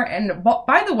anymore. And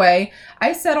by the way,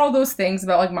 I said all those things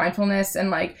about like mindfulness and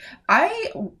like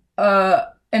I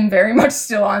am very much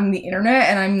still on the internet,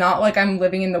 and I'm not like I'm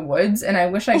living in the woods, and I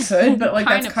wish I could, but like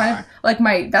that's kind of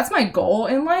like that's my goal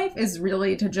in life is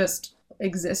really to just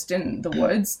exist in the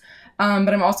woods.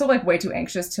 But I'm also like way too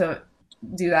anxious to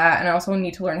do that, and I also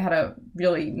need to learn how to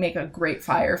really make a great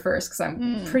fire first because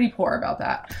I'm pretty poor about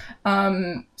that.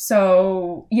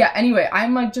 So yeah, anyway,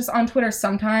 I'm like just on Twitter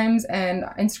sometimes and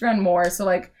Instagram more, so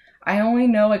like I only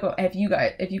know like if you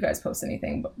guys post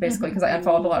anything, basically, because I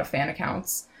unfollowed a lot of fan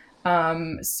accounts.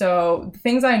 So the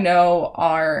things I know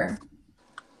are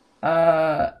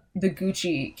the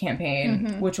Gucci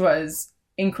campaign, which was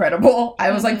incredible. I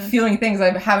was like feeling things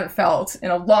I haven't felt in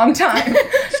a long time.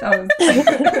 I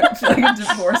was like a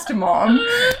divorced mom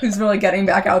who's really getting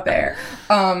back out there.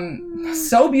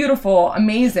 So beautiful,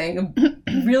 amazing,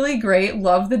 really great.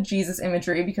 Love the Jesus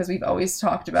imagery because we've always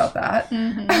talked about that.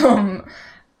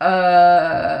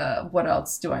 What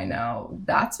else do I know?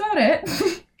 That's about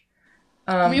it.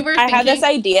 I had this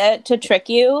idea to trick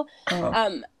you.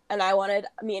 And I wanted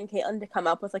me and Caitlin to come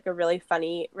up with like a really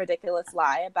funny, ridiculous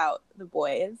lie about the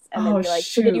boys, and then be like,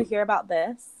 "So did you hear about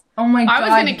this?" Oh my god! I was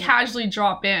gonna casually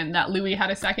drop in that Louis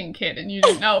had a second kid, and you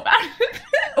didn't know about it.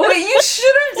 Wait, you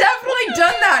should have definitely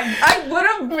done that. I would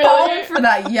have fallen for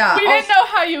that. Yeah, we didn't know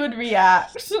how you would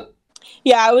react.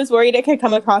 Yeah, I was worried it could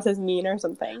come across as mean or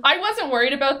something. I wasn't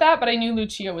worried about that, but I knew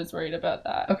Lucia was worried about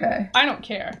that. Okay. I don't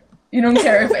care. You don't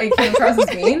care if it came across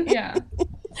as mean? Yeah.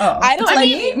 Oh, I don't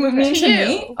mean to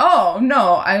me? Oh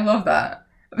no, I love that.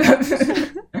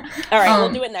 All right,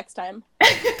 we'll do it next time.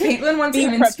 Caitlin once Be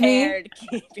convinced prepared.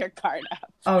 me. Keep your guard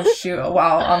up. Oh shoot!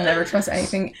 Wow, I'll never trust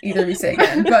anything either of you say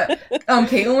again. But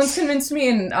Caitlin once convinced me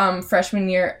in freshman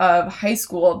year of high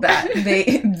school that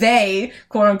they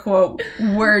quote unquote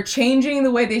were changing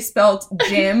the way they spelled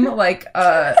gym, like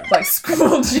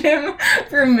school gym,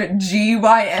 from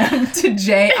GYM to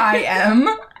JIM.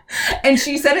 And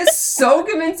she said it so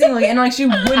convincingly, and like she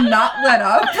would not let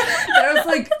up. And I was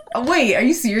like, "Wait, are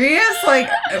you serious? Like,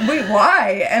 wait,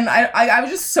 why?" And I was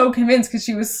just so convinced because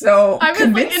she was so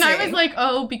convincing. I was like,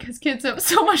 "Oh, because kids have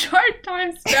so much hard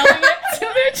time spelling it, so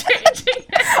they're changing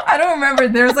it." I don't remember.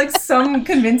 There was like some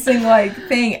convincing like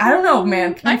thing. I don't know,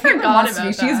 man. I forgot about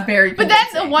that. She is very But convincing.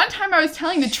 then the one time I was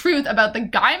telling the truth about the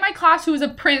guy in my class who was a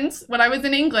prince when I was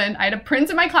in England. I had a prince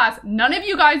in my class. None of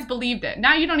you guys believed it.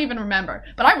 Now you don't even remember.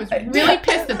 But I was really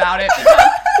pissed about it because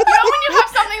you know when you have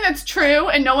something that's true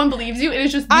and no one believes you, it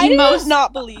is just the I most did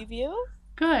not believe you.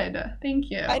 good. Thank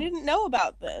you. I didn't know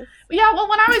about this. Yeah, well,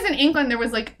 when I was in England, there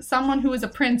was like someone who was a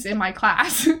prince in my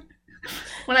class.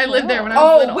 When I lived there when I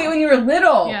was little. Oh, wait, when you were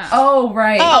little. Yeah. Oh,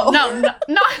 right. Oh, no,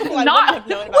 not. Wait,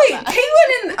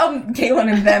 Caitlin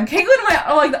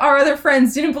and our other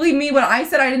friends didn't believe me when I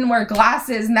said I didn't wear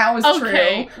glasses, and that was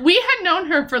true. We had known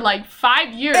her for like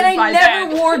 5 years. And I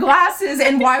never wore glasses,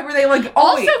 and why were they like,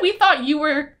 we thought you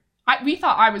were, we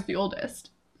thought I was the oldest.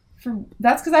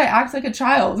 That's because I act like a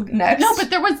child next. No, but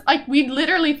there was, like, we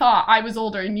literally thought I was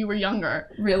older and you were younger.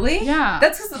 Really? Yeah.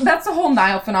 That's the whole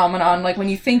Niall phenomenon. Like, when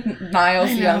you think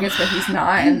Niall's the youngest, but he's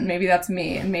not, and maybe that's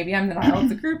me, and maybe I'm the Niall of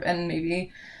the group, and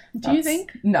maybe... Do you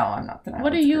think? No, I'm not the Niall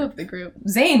What are you of the group?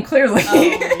 Zayn, clearly. Oh,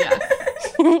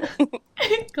 yes.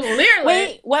 Clearly.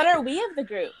 Wait, what are we of the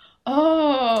group?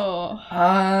 Oh.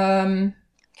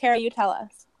 Kara, you tell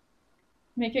us.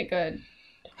 Make it good.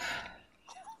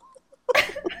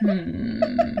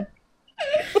 I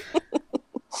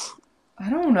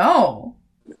don't know.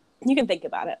 You can think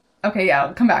about it. Okay,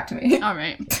 yeah, come back to me. All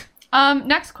right.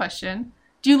 Next question.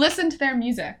 Do you listen to their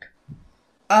music?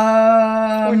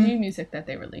 Or new music that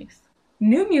they release?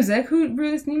 New music? Who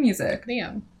released new music?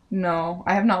 Liam. No,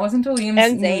 I have not listened to Liam's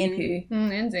and Zayn. EP.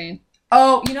 And Zayn.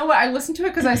 Oh, you know what? I listened to it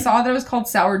because I saw that it was called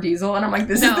Sour Diesel, and I'm like,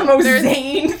 this is the most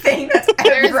Zayn thing that's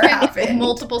ever happened. There's been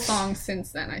multiple songs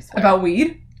since then, I swear. About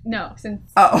weed? No, since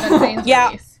Zayn's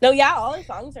release. No, yeah, all his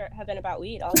songs have been about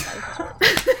weed. All his songs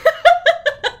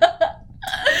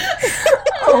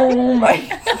Oh my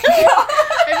god.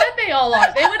 I bet they all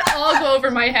are. They would all go over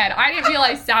my head. I didn't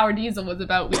realize Sour Diesel was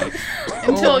about weed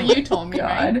until you told me,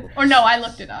 right? Or no, I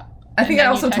looked it up. I think I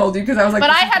also told you because I was like, but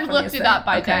I had looked it up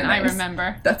by then. Nice. I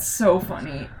remember. That's so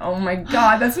funny. Oh my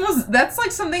god, that's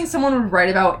like something someone would write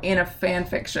about in a fan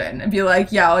fiction and be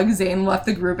like, yeah, like Zayn left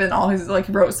the group and all his like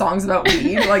wrote songs about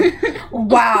weed. Like,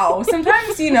 wow.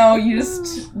 Sometimes you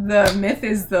just the myth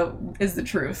is the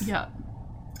truth. Yeah.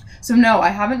 So no, I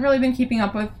haven't really been keeping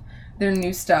up with their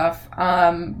new stuff.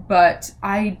 But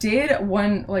I did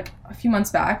a few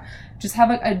months back just have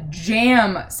like a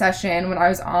jam session when I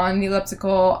was on the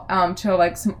elliptical to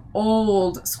like some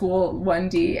old school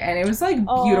 1D, and it was like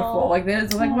beautiful. Like that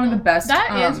is like one of the best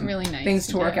that is really nice things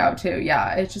to work out too.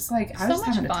 Yeah, it's just like I was just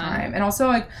having a time. And also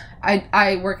like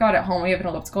I work out at home. We have an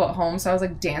elliptical at home, so I was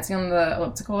like dancing on the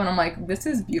elliptical, and I'm like, this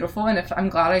is beautiful, and if I'm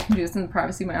glad I can do this in the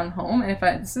privacy of my own home, and if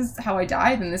this is how I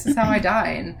die, then this is how I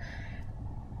die, and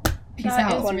peace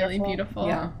out. That is really beautiful.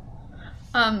 Yeah.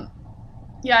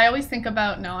 Yeah, I always think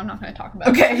about... No, I'm not going to talk about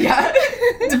it. Okay, yeah.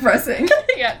 Depressing.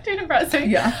 Yeah, too depressing.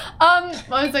 Yeah.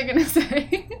 What was I going to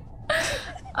say?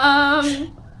 Oh,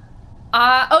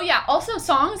 yeah, also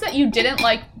songs that you didn't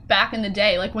like back in the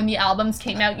day. Like, when the albums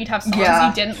came out, you'd have songs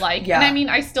you didn't like. Yeah. And, I mean,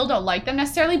 I still don't like them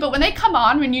necessarily, but when they come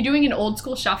on, when you're doing an old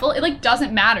school shuffle, it, like,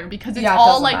 doesn't matter because it's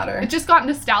all, like... Matter. It just got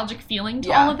nostalgic feeling to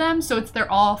all of them, so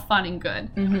they're all fun and good.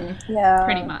 Mm-hmm. Yeah.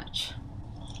 Pretty much.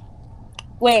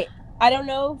 Wait. I don't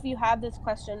know if you have this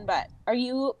question, but are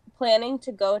you planning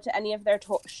to go to any of their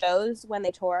shows when they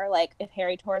tour? Like, if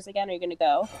Harry tours again, are you going to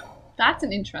go? That's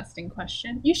an interesting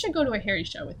question. You should go to a Harry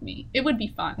show with me. It would be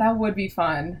fun. That would be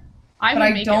fun. I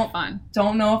would make it fun.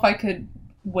 Don't know if I could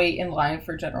wait in line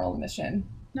for general admission.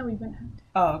 No, we wouldn't have to.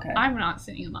 Oh, okay. I'm not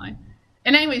sitting in line.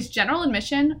 And anyways, general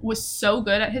admission was so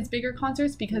good at his bigger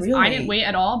concerts because I didn't wait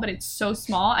at all, but it's so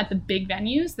small at the big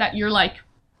venues that you're like...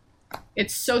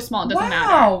 It's so small, it doesn't matter.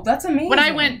 Wow, that's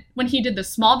amazing. When he did the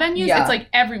small venues, it's like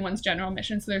everyone's general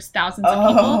admission, so there's thousands of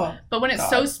people. But when it's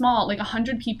so small, like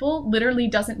 100 people literally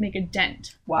doesn't make a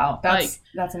dent. Wow, that's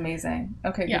amazing.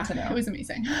 Okay, good to know. It was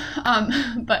amazing.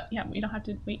 But yeah, we don't have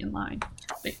to wait in line.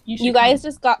 But you guys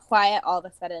just got quiet all of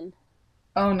a sudden.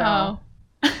 Oh no.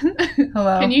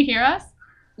 Hello. Can you hear us?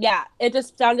 Yeah, it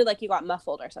just sounded like you got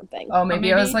muffled or something. Oh,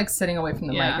 maybe I was like sitting away from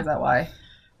the mic. Is that why?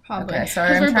 Probably. Okay,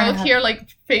 sorry. Because we're both here, like,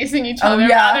 facing each other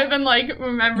rather than, like,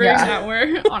 remembering that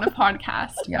we're on a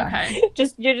podcast. Yeah. Okay.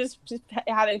 You're just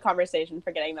having a conversation,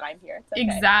 forgetting that I'm here. It's okay.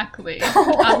 Exactly.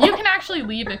 You can actually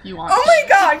leave if you want. Oh my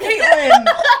God, Caitlin!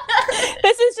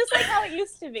 This is just like how it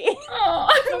used to be. Oh,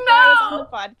 no! I was on the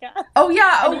podcast. Oh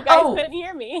yeah. And you guys couldn't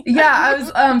hear me. Yeah,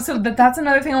 I was. So that's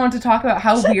another thing I wanted to talk about.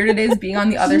 How weird it is being on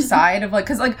the other side of like,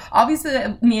 because like obviously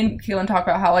me and Caitlin talk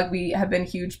about how like we have been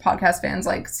huge podcast fans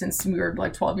like since we were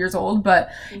like 12 years old, but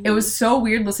it was so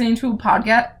weird listening to a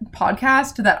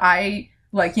podcast that I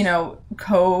like, you know,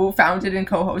 co-founded and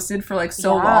co-hosted for like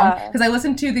so long, because I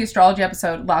listened to the astrology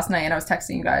episode last night and I was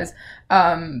texting you guys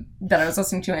that I was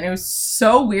listening to, and it was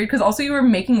so weird because also you were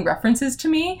making references to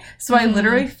me, so I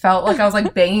literally felt like I was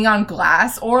like banging on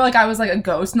glass, or like I was like a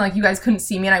ghost and like you guys couldn't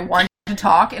see me and I wanted to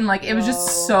talk, and like it was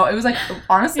just so, it was like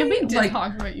honestly we did like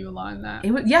talk about you a lot in that.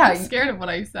 It was I'm scared of what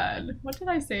I said. What did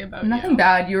I say about nothing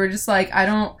bad. You were just like, I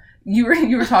don't you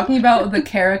were talking about the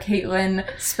Kara Caitlin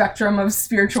spectrum of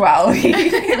spirituality,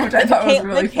 which I thought was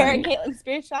really funny. The Kara funny. Caitlin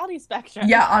spirituality spectrum.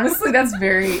 Yeah, honestly, that's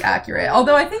very accurate.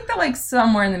 Although I think that, like,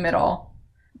 somewhere in the middle,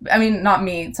 I mean, not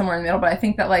me, somewhere in the middle, but I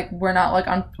think that, like, we're not, like,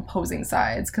 on opposing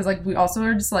sides. Because, like, we also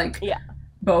are just, like,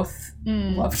 both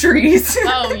love trees.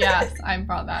 Oh, yes. I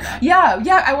brought that up. Yeah.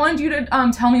 I wanted you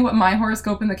to tell me what my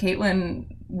horoscope in the Caitlin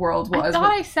world was. I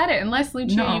thought I said it, unless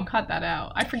Lucia, you cut that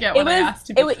out. I forget what I asked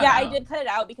to be cut out. I did cut it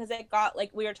out because it got, like,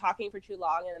 we were talking for too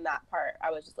long, and in that part,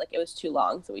 I was just like, it was too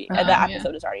long, so the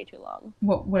episode is already too long.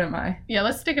 What am I? Yeah,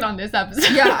 let's stick it on this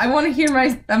episode. Yeah, I want to hear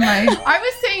my... I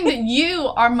was saying that you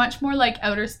are much more, like,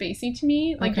 outer spacey to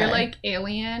me. Like, you're, like,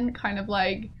 alien, kind of,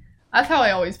 like... That's how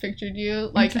I always pictured you,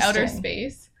 like, outer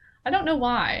space. I don't know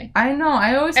why. I know,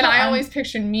 I always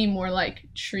pictured me more like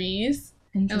trees.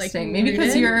 Interesting. And, like, maybe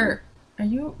because you're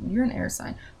an air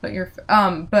sign, but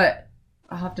but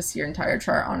I'll have to see your entire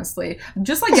chart, honestly.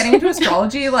 Just, like, getting into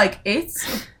astrology, like,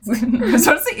 it's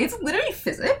literally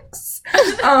physics.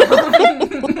 But,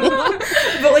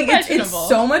 like, it's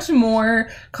so much more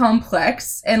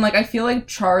complex, and, like, I feel like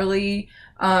Charlie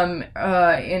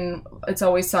in It's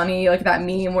Always Sunny, like, that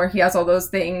meme where he has all those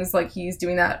things, like, he's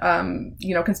doing that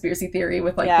conspiracy theory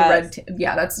with, like, the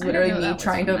red that's literally me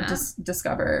trying to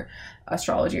discover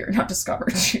astrology, or not discover.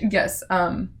 Yes.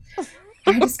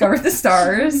 I discovered the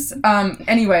stars.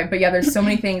 Anyway, but yeah, there's so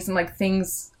many things, and, like,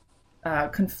 things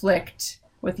conflict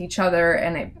with each other,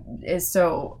 and it is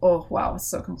so, it's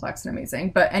so complex and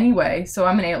amazing. But anyway, so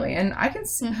I'm an alien. I can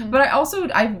see, but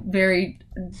I very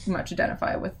much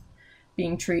identify with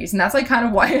being trees, and that's, like, kind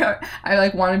of why I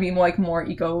like want to be more, like, more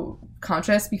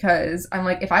eco-conscious, because I'm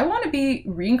like, if I want to be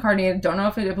reincarnated, don't know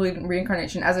if I believe in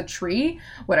reincarnation as a tree,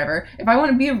 whatever, if I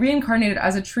want to be reincarnated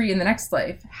as a tree in the next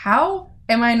life, how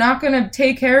am I not going to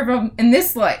take care of them in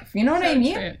this life? You know what I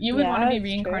mean? True. You would want to be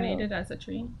reincarnated as a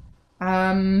tree?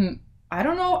 I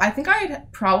don't know. I think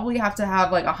I'd probably have to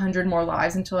have, like, 100 more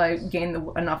lives until I gain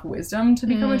enough wisdom to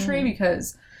become a tree,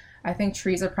 because I think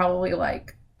trees are probably,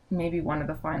 like, maybe one of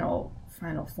the final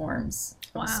forms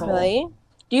of soul. Really?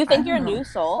 Do you think you're a new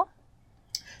soul?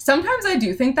 Sometimes I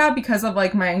do think that, because of,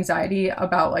 like, my anxiety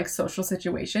about, like, social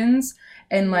situations,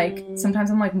 and, like, sometimes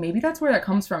I'm like, maybe that's where that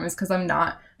comes from, is because I'm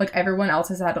not, like, everyone else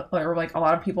has had, or, like, a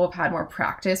lot of people have had more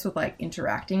practice with, like,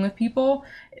 interacting with people,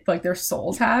 like, their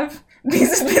souls have.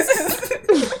 This is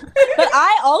But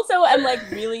I also am, like,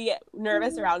 really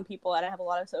nervous around people, and I have a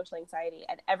lot of social anxiety,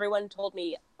 and everyone told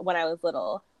me when I was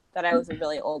little that I was a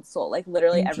really old soul. Like,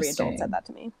 literally every adult said that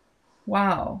to me.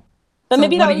 Wow. But so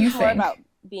maybe that was more about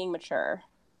being mature.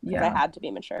 Yeah. I had to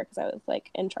be mature because I was, like,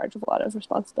 in charge of a lot of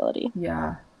responsibility.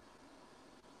 Yeah.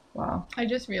 Wow. I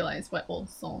just realized what old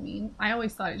soul means. I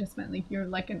always thought it just meant, like, you're,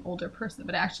 like, an older person,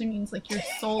 but it actually means, like, your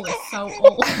soul is so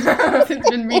old. It's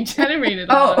been regenerated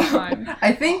a lot of times.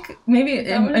 I think maybe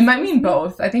it might mean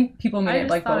both. I think people mean it,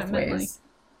 like, both ways. Like,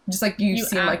 just, like, you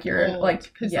seem like you're, like,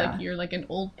 because, like, you're, like, an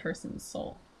old person's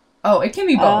soul. Oh, it can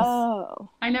be both. Oh.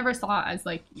 I never saw it as,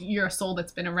 like, you're a soul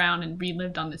that's been around and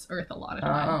relived on this earth a lot of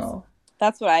times. Oh.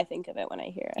 That's what I think of it when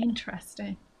I hear it.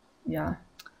 Interesting. Yeah.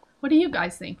 What do you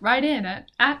guys think? Write in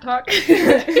at Talk.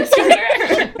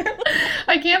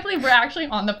 I can't believe we're actually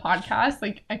on the podcast.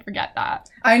 Like, I forget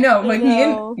that. I know. Like,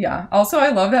 Also, I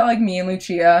love that, like, me and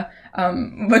Lucia,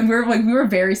 like, we were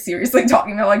very seriously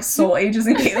talking about, like, soul ages,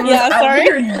 and Caitlin was out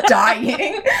here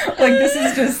dying. Like, this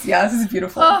is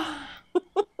beautiful.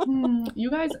 You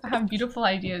guys have beautiful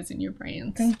ideas in your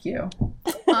brains. Thank you.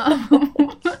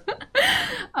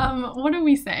 What are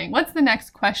we saying? What's the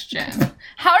next question?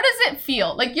 How does it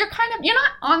feel? Like, you're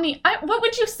not on the... what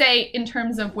would you say in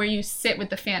terms of where you sit with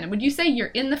the fandom? Would you say you're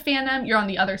in the fandom, you're on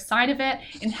the other side of it?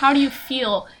 And how do you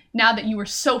feel now that you were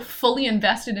so fully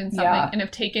invested in something and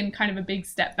have taken kind of a big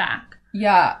step back?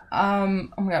 Yeah. Oh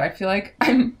my God, I feel like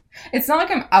it's not like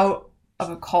I'm out of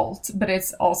a cult, but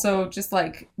it's also just,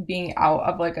 like, being out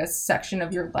of, like, a section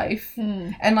of your life.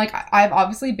 And, like, I've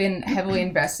obviously been heavily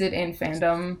invested in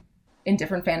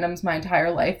different fandoms my entire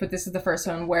life, but this is the first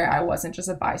one where I wasn't just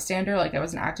a bystander, like, I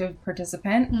was an active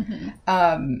participant.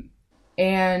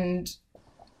 And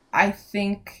I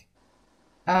think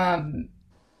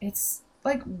it's,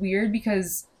 like, weird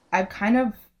because I've kind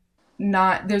of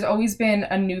there's always been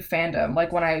a new fandom.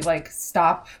 Like, when I, like,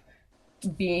 stop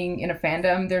being in a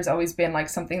fandom, there's always been, like,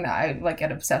 something that I, like,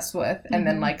 get obsessed with, and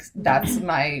then, like, that's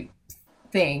my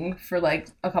thing for, like,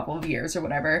 a couple of years or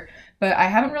whatever. But I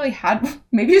haven't really had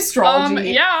maybe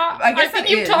astrology. I think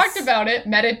you've talked about it.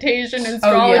 Meditation,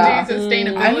 astrology,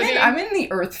 sustainability. I'm in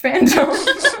the Earth fandom.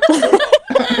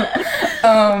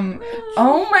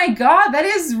 Oh my God, that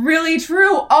is really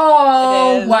true.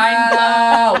 Oh,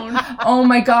 wow. Oh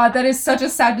my god, that is such a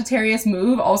Sagittarius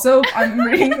move. Also, I'm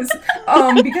reading this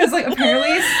because like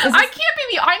apparently I can't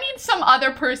be I need some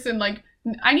other person, like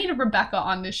I need a Rebecca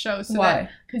on this show so why? that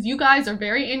because you guys are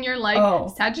very in your like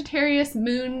Sagittarius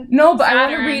moon. No, but Saturn. I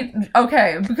want to read.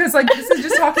 Okay, because like this is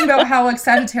just talking about how like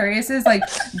Sagittarius is like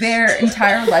their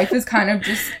entire life is kind of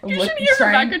just. You should hear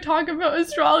Rebecca talk about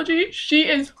astrology. She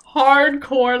is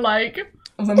hardcore. Like,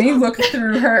 let me look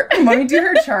through her. Let me do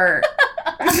her chart.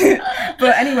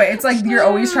 But anyway, it's like you're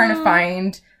always trying to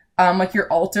find. Like your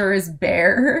altar is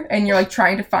bare and you're like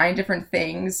trying to find different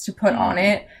things to put on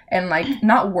it and like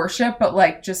not worship but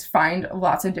like just find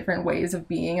lots of different ways of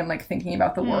being and like thinking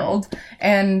about the world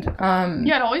and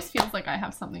yeah, it always feels like I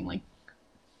have something like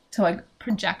to like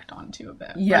project onto a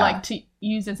bit, yeah, or like to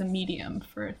use as a medium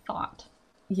for thought.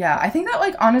 Yeah, I think that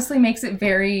like honestly makes it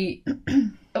very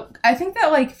I think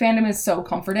that like fandom is so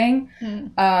comforting.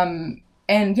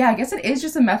 And yeah, I guess it is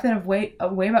just a method of way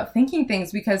about thinking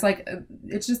things because like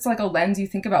it's just like a lens you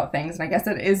think about things. And I guess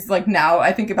it is like now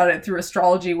I think about it through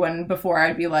astrology when before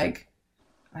I'd be like,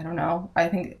 I don't know. I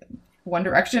think One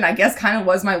Direction, I guess, kind of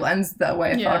was my lens the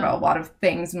way I thought about a lot of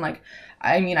things. And like,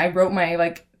 I mean, I wrote my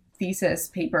like thesis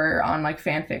paper on like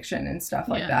fan fiction and stuff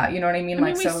like that. You know what I mean?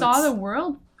 I mean, we saw the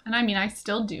world, and I mean, I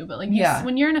still do, but like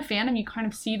when you're in a fandom, you kind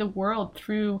of see the world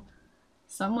through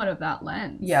somewhat of that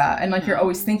lens. Yeah, and like you're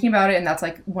always thinking about it, and that's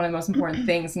like one of the most important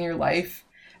things in your life.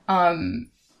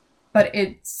 But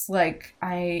it's like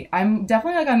I'm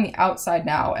definitely like on the outside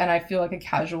now, and I feel like a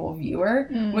casual viewer,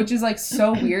 which is like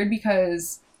so weird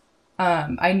because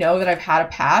I know that I've had a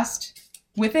past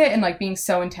with it and like being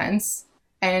so intense,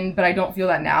 but I don't feel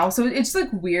that now. So it's like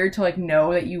weird to like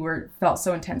know that you felt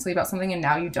so intensely about something and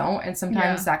now you don't, and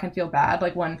sometimes that can feel bad.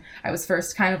 Like when I was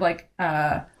first kind of like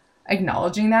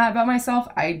acknowledging that about myself,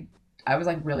 I was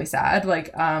like really sad.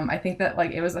 Like I think that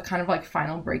like it was a kind of like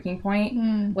final breaking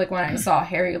point, like when I saw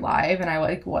Harry live and I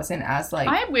like wasn't as like.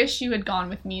 I wish you had gone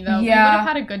with me though. Yeah, we would have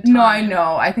had a good time. No, I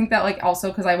know. I think that like also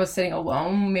because I was sitting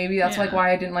alone, maybe that's like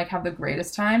why I didn't like have the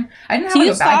greatest time. I didn't have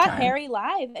like, a bad time. You saw Harry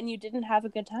live and you didn't have a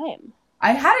good time.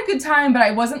 I had a good time, but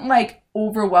I wasn't like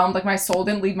overwhelmed. Like my soul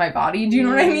didn't leave my body. Do you know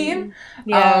what I mean?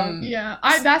 Yeah.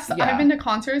 I've been to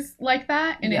concerts like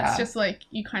that, and it's just like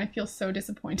you kind of feel so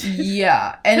disappointed.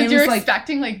 Yeah, and it was you're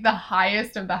expecting like the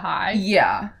highest of the high.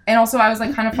 Yeah, and also I was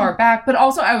like kind of far back, but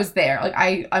also I was there. Like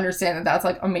I understand that that's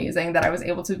like amazing that I was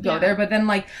able to go there, but then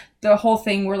like the whole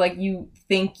thing where like you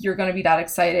think you're gonna be that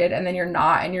excited and then you're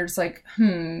not, and you're just like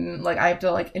like I have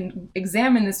to like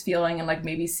examine this feeling and like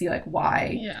maybe see like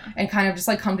why, and kind of just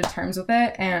like come to terms with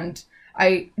it. And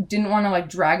I didn't want to like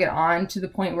drag it on to the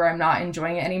point where I'm not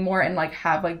enjoying it anymore and like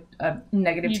have like a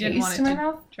negative taste in my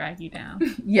mouth. Drag you down.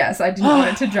 Yes, I didn't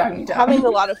want it to drag me down. Having a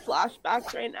lot of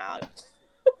flashbacks right now.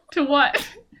 To what?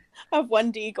 Of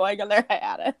 1D going on their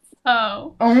hiatus.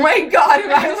 Oh my god,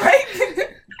 am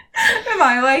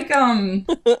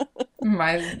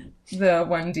I the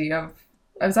 1D of,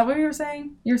 is that what you were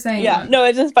saying? You're saying no,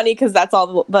 it's just funny because that's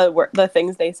all the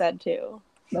things they said too.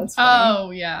 That's funny.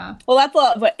 Oh yeah. Well, that's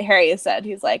what Harry has said.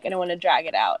 He's like, I don't want to drag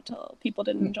it out till people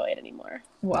didn't enjoy it anymore.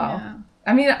 Wow. Yeah.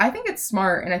 I mean, I think it's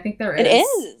smart, and I think there is. It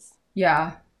is.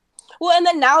 Yeah. Well, and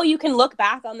then now you can look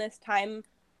back on this time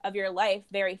of your life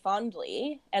very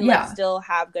fondly and like still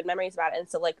have good memories about it, and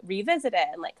still like revisit it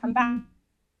and like come back.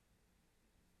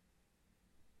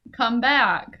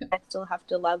 I still have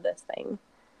to love this thing.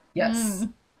 Yes.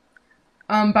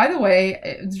 By the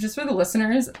way, just for the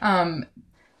listeners,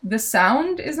 the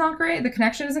sound is not great. The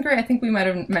connection isn't great. I think we might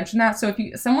have mentioned that. So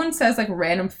if someone says like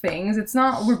random things, it's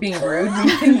not we're being rude.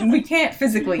 We can't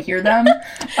physically hear them.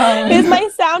 Is my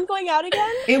sound going out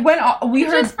again? It went. We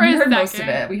heard most of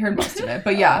it. We heard most of it.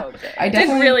 But yeah, okay. I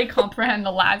didn't really comprehend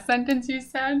the last sentence you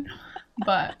said.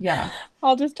 But yeah,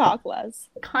 I'll just talk less.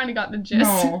 Kind of got the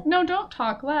gist. No, don't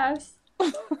talk less.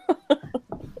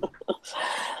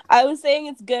 I was saying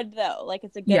it's good though. Like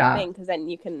it's a good thing because then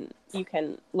you can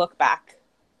look back.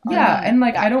 Yeah, and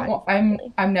like I'm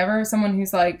never someone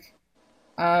who's like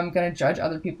gonna judge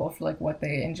other people for like what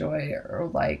they enjoy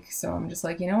or like. So I'm just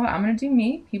like, you know what, I'm gonna do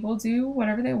me. People do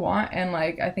whatever they want, and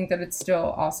like I think that it's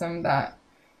still awesome that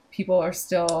people are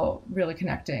still really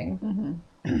connecting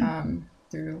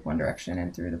through One Direction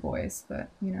and through the boys. But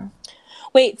you know.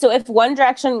 Wait, so if One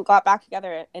Direction got back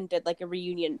together and did like a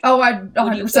reunion, I'd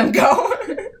 100% go.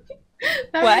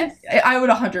 What? I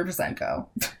would 100% go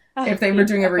if they were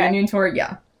doing a reunion tour.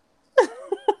 Yeah.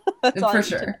 For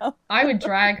sure. I would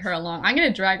drag her along. I'm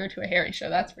gonna drag her to a Harry show.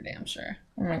 That's for damn sure.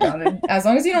 Oh my god! As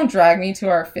long as you don't drag me to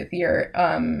our 5th year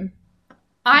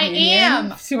I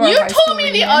am. You told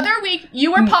me the other week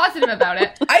you were positive about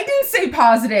it. I didn't say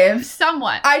positive.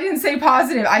 Somewhat. I didn't say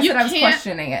positive. I said I was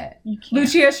questioning it.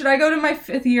 Lucia, should I go to my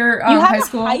 5th year high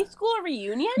school? You have a high school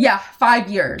reunion? Yeah, 5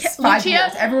 years. 5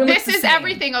 years. Everyone looks the same. This is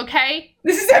everything, okay?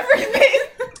 This is everything.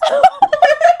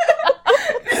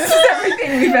 This is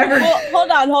everything we've ever...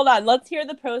 Well, hold on. Let's hear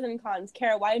the pros and cons.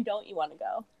 Kara, why don't you want to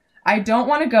go? I don't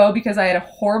want to go because I had a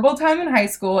horrible time in high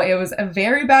school. It was a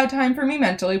very bad time for me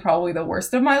mentally, probably the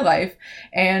worst of my life.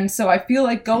 And so I feel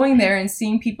like going there and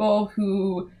seeing people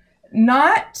who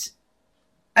I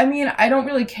don't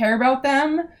really care about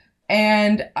them.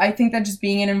 And I think that just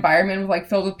being in an environment like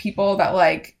filled with people that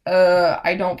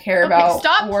I don't care about.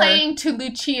 Stop playing to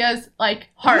Lucia's heart.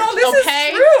 No, this is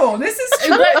true. This is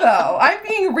true though. I'm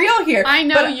being real here. I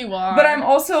know you are. But I'm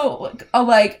also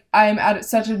I'm at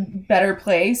such a better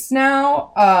place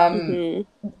now.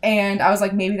 And I was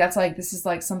like, maybe that's this is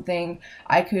something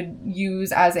I could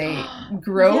use as a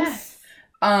growth. Yes.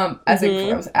 As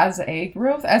a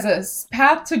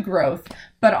path to growth.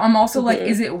 But I'm also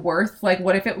is it worth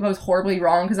what if it goes horribly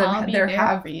wrong? Because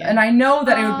and I know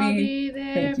that it would be.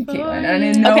 Thank you, Caitlin. And I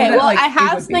didn't know that I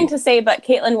have something to say, but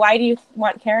Caitlin, why do you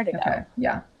want Kara to go? Okay,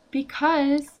 yeah.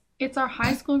 Because it's our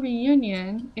high school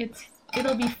reunion.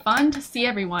 It'll be fun to see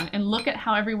everyone and look at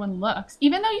how everyone looks.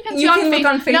 Even though you can see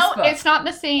on Facebook. No, it's not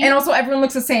the same. And also everyone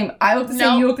looks the same. I look the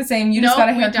same, you look the same, you just got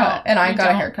a haircut, and I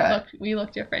got a haircut. We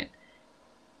look different.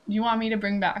 You want me to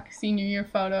bring back senior year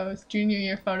photos, junior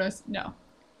year photos? No.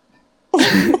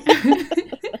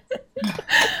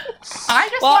 I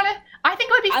think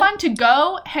it would be fun to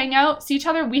go, hang out, see each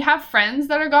other. We have friends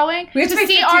that are going. We have to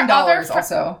see our other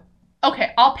also.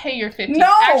 Okay, I'll pay your $15.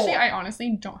 No! Actually, I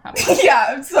honestly don't have money.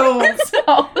 Yeah, so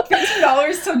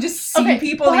 $15 to just see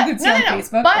people you could see on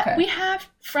Facebook. But we have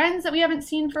friends that we haven't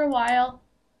seen for a while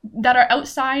that are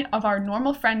outside of our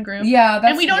normal friend group. Yeah,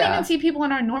 and we don't even see people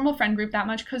in our normal friend group that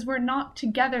much because we're not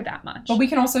together that much. But we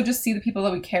can also just see the people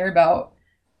that we care about.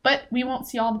 But we won't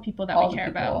see all the people that we care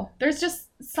about. There's just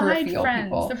side friends,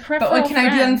 people. The peripheral But can I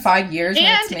do that in 5 years?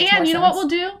 And you know what we'll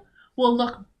do? We'll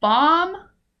look bomb.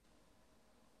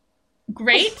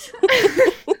 Great.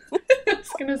 I'm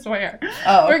just gonna swear.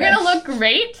 Oh, okay. We're gonna look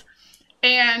great,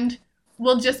 and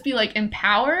we'll just be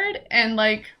empowered, and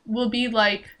we'll be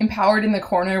empowered in the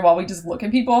corner while we just look at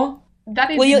people.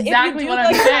 That is exactly what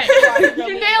I'm saying.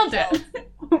 You nailed it.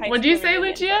 What'd you say,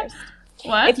 Lucia?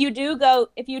 What? If you do go,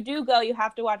 you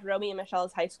have to watch Romy and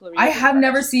Michelle's high school reunion. I have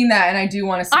never seen that, and I do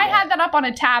want to see it. I had that up on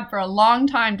a tab for a long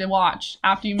time to watch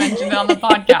after you mentioned it on the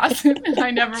podcast, and I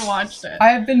never watched it. I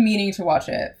have been meaning to watch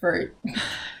it for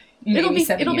it'll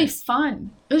be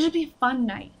fun. It should be a fun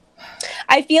night.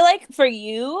 I feel like for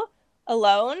you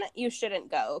alone, you shouldn't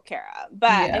go, Kara.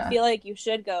 But I feel like you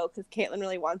should go because Caitlin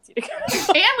really wants you to go.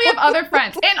 And we have other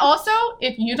friends. And also,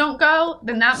 if you don't go,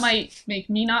 then that might make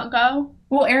me not go.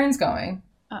 Well, Erin's going.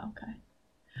 Oh, okay.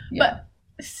 Yeah.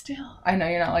 But still. I know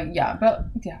you're not but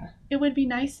yeah. It would be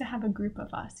nice to have a group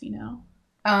of us, you know?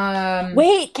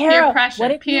 Wait, Kara. Peer pressure.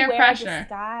 What if peer you wear pressure. a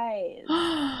disguise?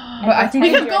 But I think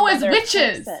we could go as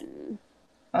witches.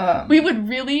 We would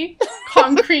really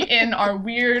concrete in our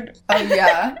weird... Oh,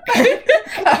 yeah.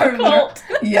 Our cult.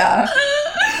 Yeah.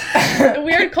 The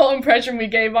weird cult impression we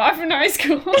gave off in high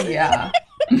school. Yeah.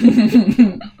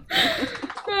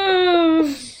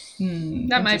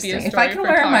 That might be a story. If I can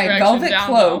wear my velvet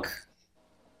cloak,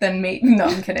 then maybe... No,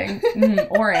 I'm kidding.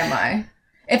 Or am I?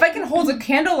 If I can hold a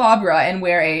candelabra and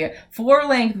wear a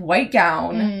floor-length white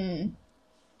gown...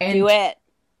 And do it.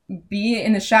 Be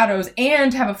in the shadows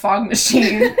and have a fog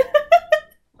machine.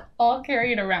 All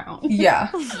carried around. Yeah,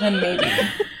 then maybe.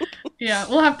 Yeah,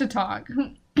 we'll have to talk.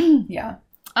 Yeah.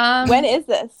 When is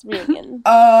this reunion?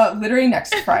 Literally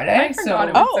next Friday. I forgot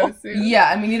it was so soon.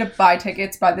 Yeah, and we need to buy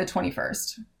tickets by the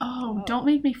 21st. Oh, don't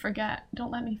make me forget. Don't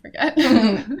let me forget.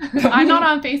 I'm not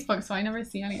on Facebook, so I never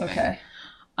see anything. Okay.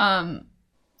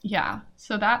 Yeah,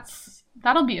 so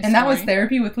that'll be a story. And that was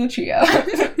therapy with Lucia.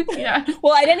 Yeah.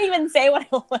 Well, I didn't even say what I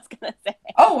was gonna say.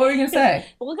 Oh, what were you gonna say?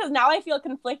 Well, because now I feel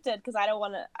conflicted because I don't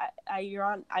want to. I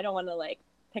don't want to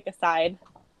pick a side.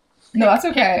 No, that's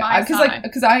okay.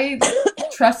 Because I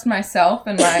trust myself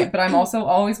but I'm also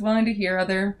always willing to hear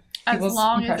other people's impressions. As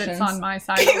long as it's on my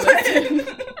side of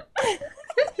the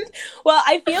Well,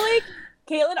 I feel like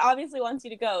Caitlin obviously wants you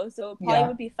to go, so it probably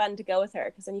would be fun to go with her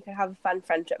because then you could have a fun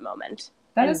friendship moment.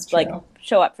 That is true.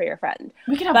 Show up for your friend.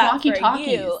 We could have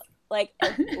walkie-talkies.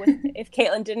 If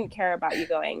Caitlin didn't care about you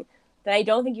going, then I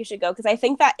don't think you should go because I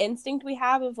think that instinct we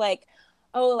have of I'm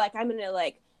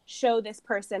gonna show this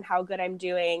person how good I'm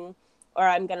doing, or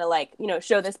I'm gonna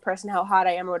show this person how hot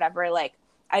I am or whatever.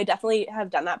 I definitely have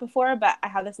done that before, but I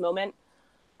have this moment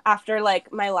after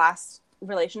like my last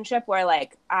relationship where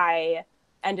like I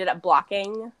ended up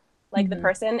blocking like the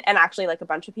person and actually like a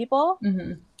bunch of people.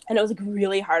 And it was like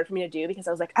really hard for me to do because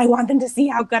I was like, I want them to see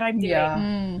how good I'm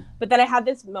doing. But then I had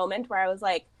this moment where I was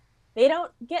like, they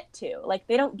don't get to. Like,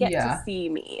 they don't get to see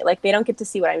me. Like, they don't get to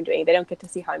see what I'm doing. They don't get to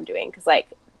see how I'm doing because, like,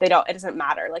 it doesn't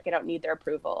matter. Like, I don't need their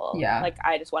approval. Yeah. Like,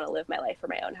 I just want to live my life for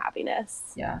my own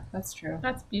happiness. Yeah, that's true.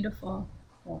 That's beautiful.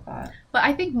 Love that. But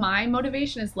I think my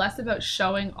motivation is less about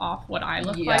showing off what I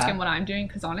look like and what I'm doing,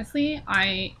 because honestly,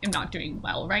 I am not doing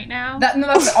well right now.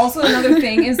 That's also another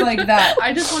thing is like that.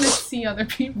 I just want to see other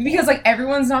people. Because like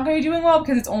everyone's not going to be doing well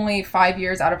because it's only 5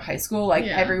 years out of high school. Like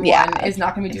everyone is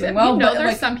not going to be doing well. But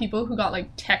there's like, some people who got like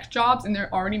tech jobs and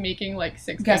they're already making like 6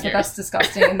 figures. Guess what? That's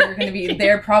disgusting.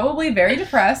 They're probably very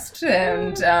depressed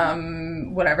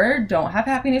and whatever. Don't have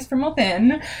happiness from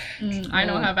within. I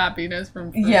don't have happiness from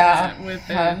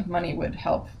within. Money would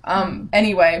help.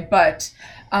 Anyway, but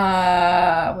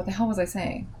what the hell was I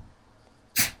saying?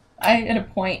 I had a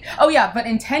point. Oh yeah, but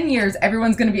in 10 years,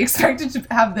 everyone's going to be expected to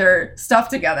have their stuff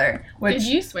together. Which, did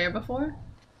you swear before?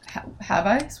 Have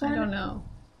I sworn? I don't know.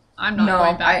 I'm not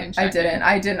going back and checking.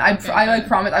 I didn't. I like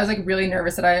promised. I was like really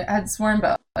nervous that I had sworn,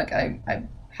 but like I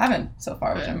haven't so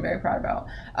far, which I'm very proud about.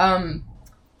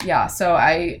 Yeah, so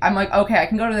I'm like, okay, I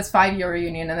can go to this 5-year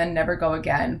reunion and then never go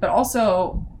again. But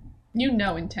also,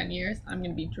 in 10 years, I'm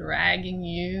going to be dragging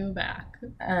you back.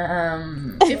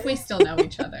 If we still know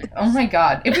each other. Oh my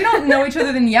god. If we don't know each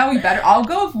other, then yeah, we better. I'll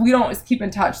go if we don't keep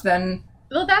in touch, then...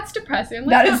 Well, that's depressing.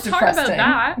 Let's not talk about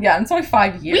that. Yeah, and it's only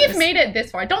 5 years. We've made it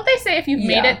this far. Don't they say if you've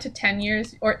made it to 10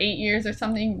 years or 8 years or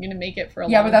something, you're going to make it for a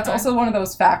long time? Yeah, but that's also one of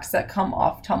those facts that come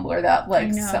off Tumblr that,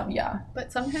 like,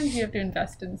 But sometimes you have to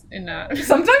invest in that.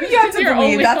 Sometimes you have to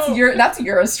believe that's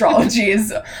your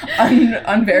astrology's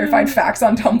unverified facts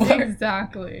on Tumblr.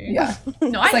 Exactly. Yeah.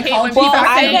 No, I hate when people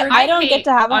say I don't get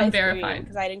to have unverified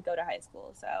because I didn't go to high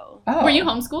school, so. Oh. Were you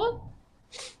homeschooled?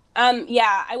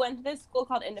 Yeah, I went to this school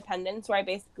called Independence where I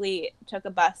basically took a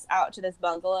bus out to this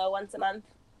bungalow once a month,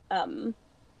 and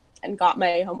got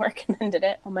my homework and then did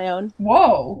it on my own.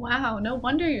 Whoa. Wow, no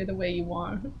wonder you're the way you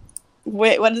are.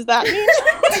 Wait, what does that mean?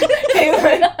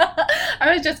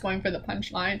 I was just going for the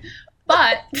punchline.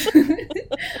 But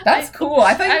that's cool.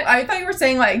 I thought you were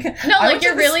saying like no, like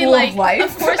you're really like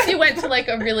of course you went to like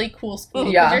a really cool school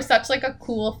because you're such like a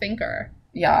cool thinker.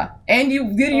 Yeah, and you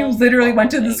literally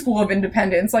went to the School of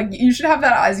Independence. Like, you should have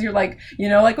that as your, like, you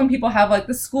know, like when people have, like,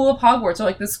 the School of Hogwarts or,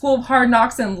 like, the School of Hard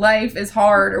Knocks and Life is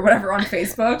Hard or whatever on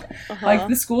Facebook. Like,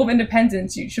 the School of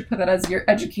Independence, you should put that as your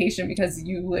education because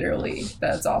you literally,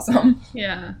 that's awesome.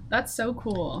 Yeah, that's so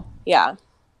cool. Yeah.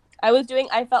 I worked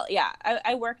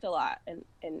a lot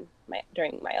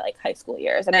during my, like, high school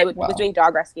years, and I was doing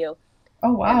dog rescue.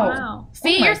 Oh, wow.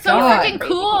 See, you're so freaking cool.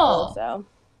 People, so.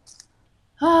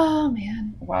 Oh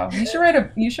man! Wow, you should write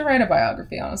a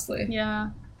biography, honestly.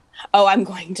 Yeah. Oh, I'm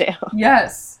going to.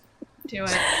 Yes. Do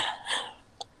it.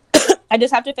 I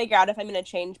just have to figure out if I'm going to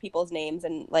change people's names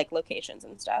and like locations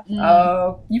and stuff.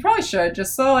 Oh, you probably should,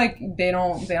 just so like they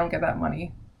don't get that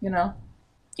money, you know.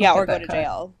 Yeah, or go to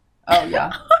jail. Oh yeah.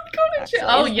 Go to jail.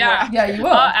 Oh yeah. Yeah, you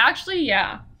will. Actually,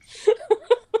 yeah.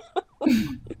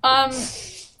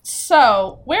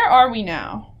 So where are we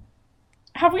now?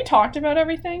 Have we talked about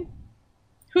everything?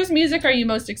 Whose music are you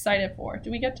most excited for? Do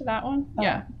we get to that one?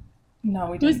 Yeah. No,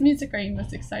 we didn't. Whose music are you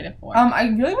most excited for? I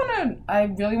really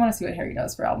want to see what Harry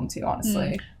does for album 2,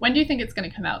 honestly. When do you think it's going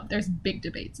to come out? There's big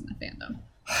debates in the fandom.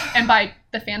 And by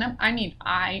the fandom, I mean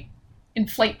I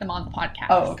inflate them on the podcast.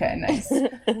 Oh, okay, nice.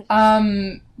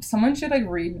 Someone should like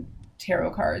read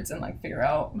tarot cards and like figure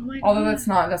out. Although that's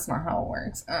not how it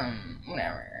works.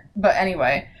 Whatever. But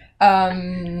anyway,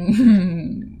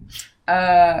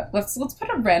 let's put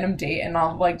a random date and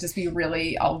I'll like just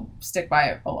I'll stick by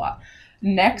it a lot.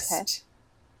 Next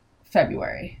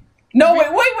February. No,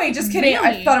 wait, just kidding.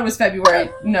 Really? I thought it was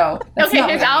February. No. That's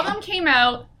okay, his album came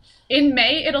out in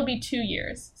May. It'll be 2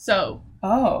 years. So.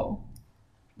 Oh.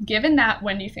 Given that,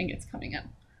 when do you think it's coming out?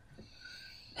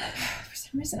 For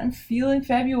some reason, I'm feeling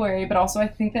February, but also I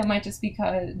think that might just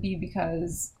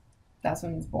because that's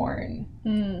when he's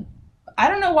born. I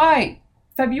don't know why.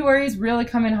 February is really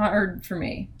coming hard for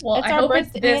me. Well, I hope it's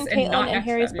this and not next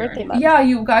Harry's February. birthday month. Yeah,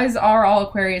 you guys are all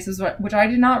Aquarius, which I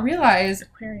did not realize.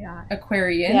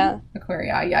 Aquarian. Yeah.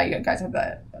 Aquarii. Yeah, you guys had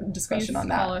that discussion on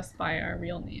that. Call us by our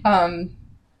real name.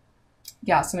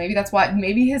 Yeah, so maybe that's why.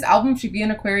 Maybe his album should be an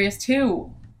Aquarius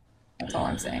too. That's all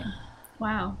I'm saying.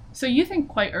 Wow. So you think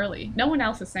quite early. No one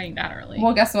else is saying that early.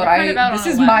 Well, guess what? This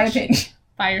is my opinion.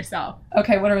 By yourself.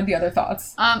 Okay, what are the other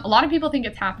thoughts? A lot of people think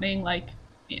it's happening like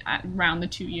around the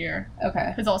 2 year. Okay.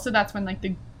 Because also that's when like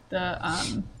the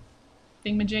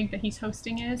thingamajig that he's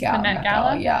hosting is, Yeah, the Met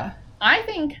Gala. Yeah. I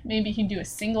think maybe he'd do a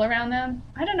single around them.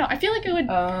 I don't know. I feel like it would.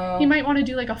 He might want to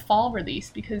do like a fall release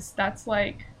because that's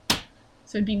like.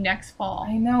 So it'd be next fall.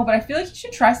 I know, but I feel like he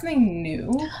should try something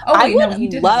new. I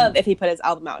would love if he put his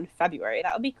album out in February.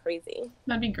 That would be crazy.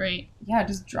 That'd be great. Yeah,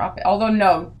 just drop it. Although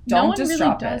no, don't just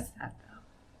drop it. No one really does that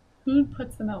though. Who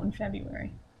puts them out in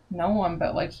February? No one,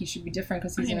 but like he should be different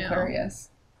because he's an Aquarius.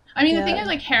 I mean, the thing is,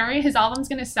 like Harry, his album's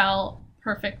gonna sell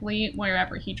perfectly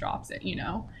wherever he drops it. You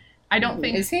know, I don't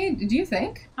think. Is he? Do you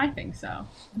think? I think so.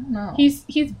 I don't know. He's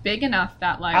big enough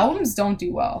that like albums don't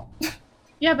do well.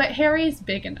 Yeah, but Harry's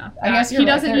big enough. I guess he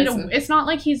doesn't need a. It's not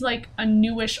like he's like a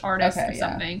newish artist or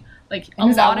something. Yeah. Like and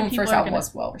his lot of people first album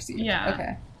was well received. Yeah.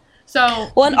 Okay. So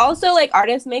well, and also like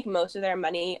artists make most of their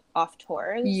money off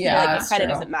tours. Yeah, so, like, it kind of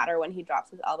doesn't matter when he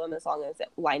drops his album as long as it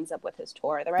lines up with his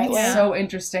tour the right way. It's so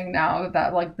interesting now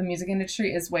that like the music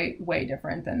industry is way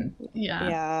different than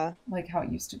like how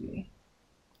it used to be.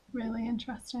 Really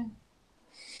interesting.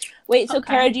 Wait, so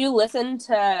Kara, do you listen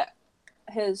to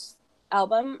his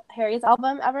Harry's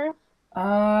album ever?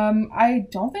 I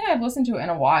don't think I've listened to it in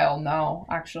a while. No,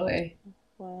 actually.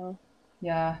 Wow.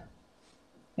 Yeah.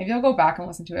 Maybe I'll go back and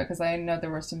listen to it because I know there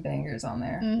were some bangers on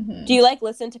there. Mm-hmm. Do you like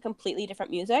listen to completely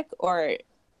different music, or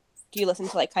do you listen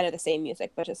to like kind of the same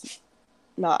music but just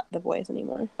not The Boys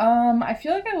anymore? I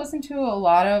feel like I listen to a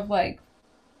lot of like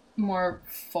more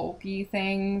folky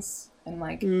things and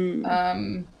like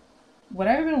what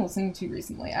have I been listening to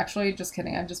recently? Actually, just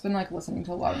kidding. I've just been like listening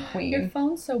to a lot of Queen. Your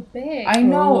phone's so big. I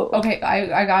know. Okay,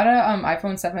 I got a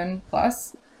iPhone 7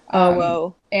 Plus.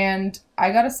 Whoa. And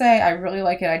I gotta say, I really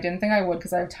like it. I didn't think I would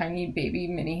because I have tiny baby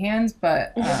mini hands,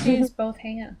 but you have to use both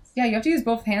hands. Yeah, you have to use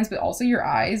both hands, but also your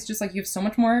eyes. Just like you have so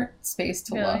much more space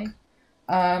to look.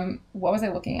 What was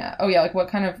I looking at? Oh yeah, like what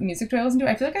kind of music do I listen to?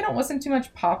 I feel like I don't listen to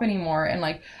much pop anymore, and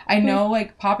like I know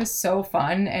like pop is so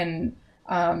fun, and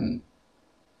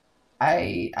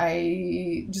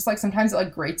I just like sometimes it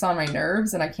like grates on my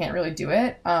nerves and I can't really do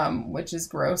it, which is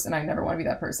gross, and I never want to be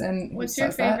that person. What's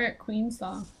your favorite Queen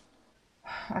song?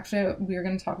 Actually, we were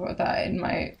going to talk about that in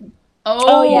my...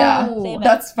 Oh yeah,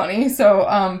 that's funny. So,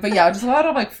 but yeah, just a lot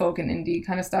of like folk and indie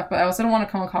kind of stuff, but I also don't want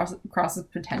to come across as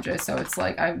pretentious, so it's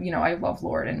like, I love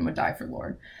Lorde and would die for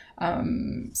Lorde.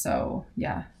 So,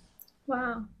 yeah.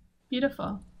 Wow.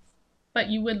 Beautiful. But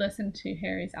you would listen to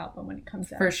Harry's album when it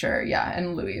comes out. For sure, yeah,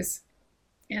 and Louis.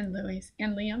 And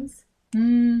Liam's.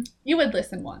 You would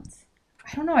listen once.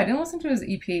 I don't know. I didn't listen to his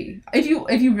EP. If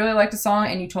you really liked a song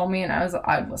and you told me, and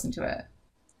I'd listen to it.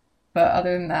 But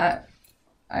other than that,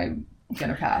 I'm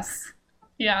gonna pass.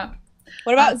 Yeah.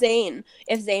 What about Zayn?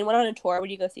 If Zayn went on a tour,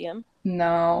 would you go see him?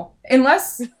 No,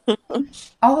 unless.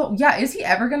 Although, yeah, is he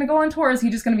ever gonna go on tour? Or is he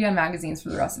just gonna be on magazines for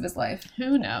the rest of his life?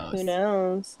 Who knows? Who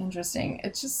knows? Interesting.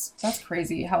 It's just that's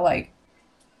crazy how like.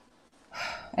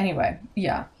 Anyway,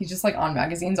 yeah, he's just like on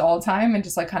magazines all the time and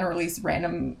just like kind of release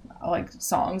random like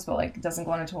songs, but like doesn't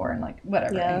go on a tour and like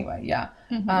whatever. Yeah. Anyway, yeah.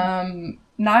 Mm-hmm.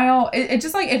 Niall, it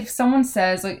just like if someone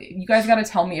says like you guys got to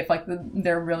tell me if like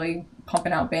they're really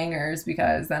pumping out bangers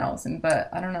because then I'll listen. But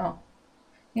I don't know.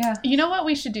 Yeah. You know what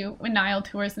we should do when Niall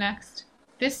tours next?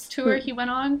 This tour he went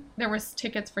on, there was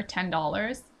tickets for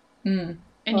 $10.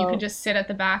 And you could just sit at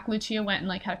the back. Lucia went and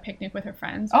like had a picnic with her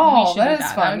friends. Oh, that is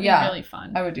fun. That would be really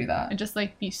fun. I would do that. And just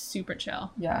like be super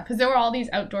chill. Yeah. Because there were all these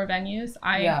outdoor venues.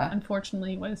 I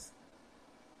unfortunately was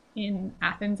in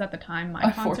Athens at the time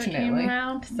my concert came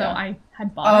around. So I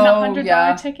had bought an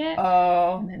 $100 ticket.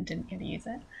 And then didn't get to use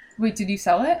it. Wait, did you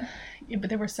sell it? Yeah,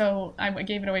 but they were I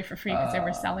gave it away for free because they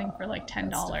were selling for like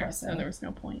 $10. So there was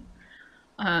no point.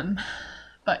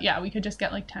 But yeah, we could just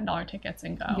get like $10 tickets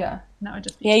and go. Yeah. And that would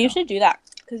just be chill. You should do that.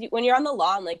 Because when you're on the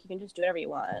lawn, like, you can just do whatever you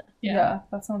want. Yeah,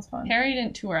 that sounds fun. Harry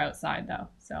didn't tour outside, though.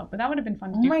 But that would have been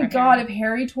fun to do. Oh my god, if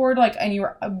Harry toured, like, and you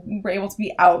were able to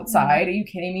be outside, are you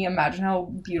kidding me? Imagine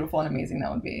how beautiful and amazing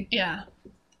that would be. Yeah.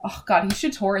 Oh god, he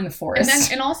should tour in the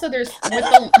forest. And also there's...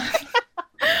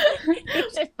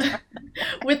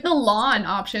 With the lawn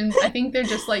options, I think they're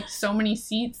just like so many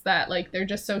seats that like they're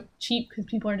just so cheap because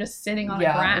people are just sitting on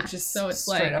grass. It's just so it's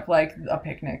straight up like a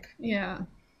picnic. Yeah,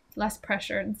 less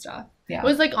pressure and stuff. Yeah, it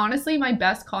was like honestly my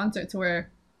best concerts were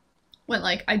when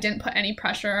like I didn't put any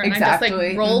pressure and I just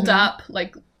like rolled up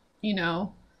like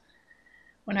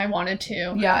when I wanted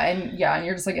to. Yeah, and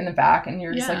you're just like in the back and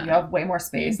you're just like you have way more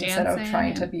space instead of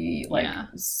trying to be like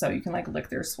so you can like lick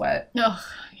their sweat. Oh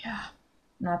yeah.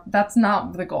 That's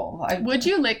not the goal. Would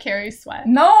you lick Harry's sweat?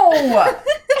 No!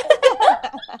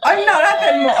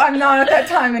 I'm not at that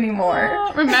time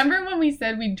anymore. Remember when we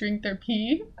said we'd drink their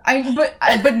pee?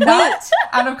 But not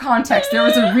out of context. There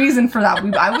was a reason for that.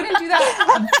 I wouldn't do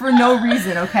that for no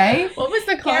reason, okay? What was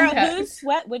the Kara, context? whose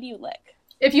sweat would you lick?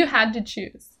 If you had to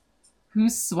choose.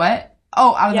 Whose sweat?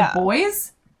 Oh, out of the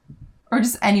boys? Or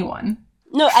just anyone?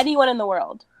 No, anyone in the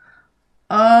world.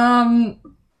 No,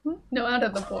 out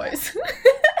of the boys.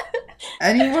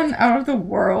 Anyone out of the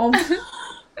world?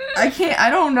 I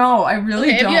don't know. I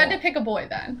really don't. If you had to pick a boy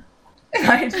then. If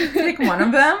I had to pick one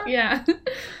of them? Yeah.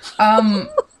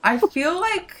 I feel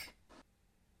like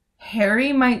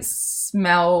Harry might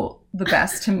smell the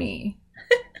best to me.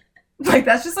 Like,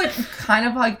 that's just, like, kind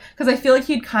of, like, because I feel like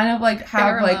he'd kind of, like,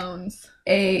 have, Pheromones.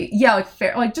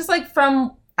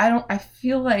 I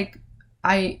feel like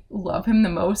I love him the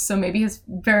most, so maybe his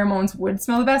pheromones would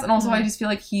smell the best, and also I just feel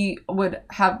like he would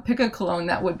pick a cologne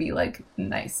that would be, like,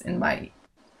 nice in my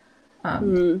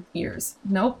ears.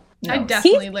 Nope. No. I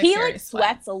definitely he like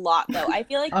sweats a lot, though. I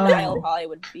feel like Niall probably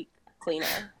would be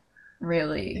cleaner.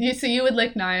 Really? So you would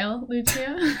lick Niall,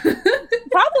 Lucia?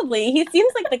 Probably. He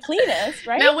seems like the cleanest,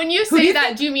 right? Now, when you say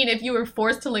that, do you mean if you were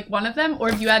forced to lick one of them, or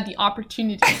if you had the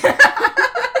opportunity?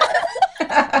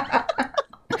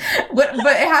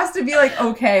 But it has to be, like,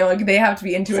 okay. Like, they have to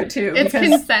be into it, too. It's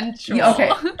consensual. Yeah, okay.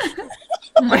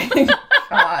 Oh, my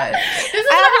God. This is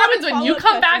what happens when you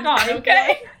come back on,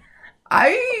 okay?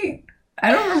 I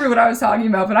don't remember what I was talking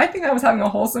about, but I think I was having a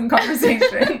wholesome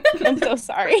conversation. I'm so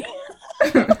sorry.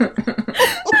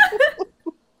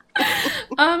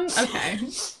 Okay.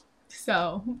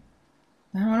 So.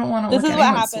 I don't want to. This is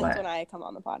what happens when I come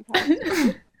on the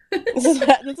podcast. This is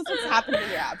what's happening in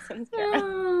your absence, Kara.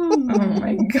 Oh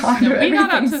my God. No, we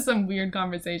got up to some weird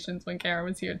conversations when Kara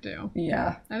was here too.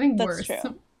 Yeah. I think That's worse.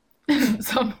 true. In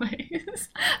some ways.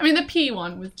 I mean, the P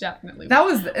one was definitely that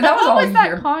was all was that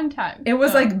your context. It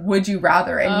was like, would you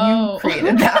rather, and you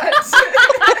created that.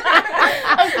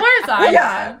 Of course I.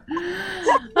 Yeah.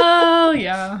 Oh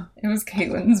yeah. It was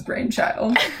Caitlin's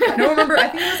brainchild. I don't remember. I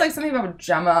think it was like something about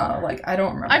Gemma. Like, I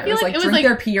don't remember. I feel like it was drink like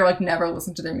their pee or like never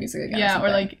listen to their music again. Yeah, or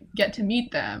like get to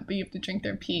meet them, but you have to drink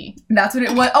their pee. That's what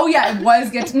it was. Oh yeah, it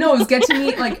was it was get to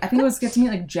meet, like, I think it was get to meet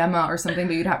like Gemma or something,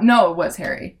 but it was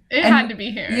Harry. It had to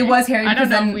be Harry. It was Harry. I don't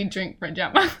know then, if we drink for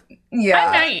Gemma. Yeah.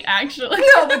 I might, actually.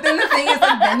 No, but then the thing is,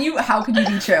 like, how could you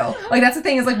be chill? Like, that's the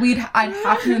thing is, like, I'd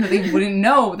have to know that they wouldn't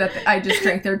know that I just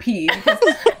drank their pee. Because,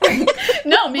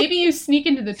 no, maybe you sneak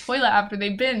into the toilet after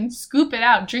they've been, scoop it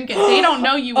out, drink it. They don't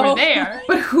know you were there.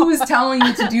 But who's telling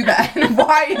you to do that? And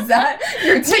why is that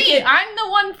your ticket? Me, I'm the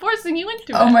one forcing you into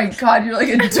it. Oh my God, you're like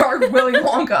a dark Willy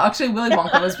Wonka. Actually, Willy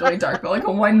Wonka was really dark, but like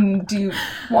a Wendy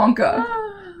Wonka.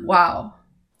 Wow.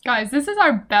 Guys, this is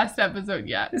our best episode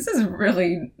yet. This is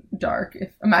really dark.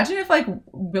 Imagine if like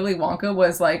Willy Wonka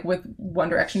was like with One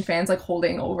Direction fans like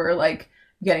holding over like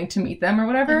getting to meet them or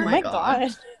whatever. Oh my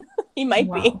God. He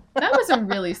might be. That was a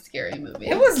really scary movie.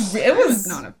 It was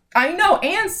not a... I know,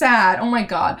 and sad. Oh my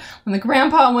God. When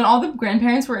all the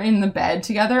grandparents were in the bed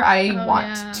together, I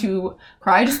want to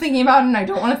cry just thinking about it, and I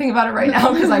don't want to think about it right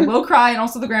now because I will cry, and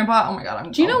also the grandpa. Oh my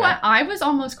God. Do you know what? I was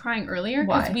almost crying earlier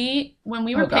because when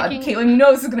we were picking... Caitlin, you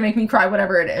know this is going to make me cry,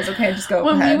 whatever it is. Okay, just go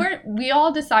ahead. We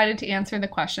all decided to answer the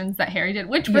questions that Harry did,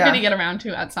 which we're going to get around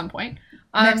to at some point.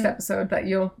 Next episode that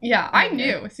you'll... Yeah, I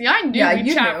knew. See, I knew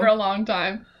we'd chat for a long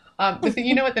time. But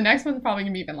you know what? The next one's probably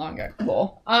going to be even longer.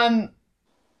 Cool.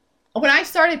 When I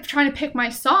started trying to pick my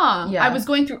song, I was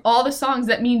going through all the songs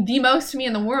that mean the most to me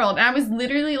in the world. And I was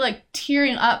literally like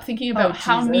tearing up thinking about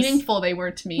how meaningful they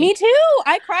were to me. Me too.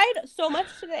 I cried so much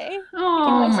today.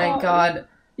 Oh my God.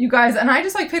 You guys, and I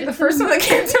just like picked the first one that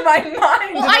came to my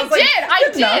mind. Well, I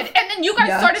did. And then you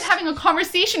guys started having a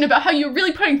conversation about how you're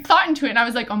really putting thought into it. And I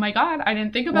was like, oh my God, I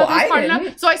didn't think about this part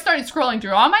enough. So I started scrolling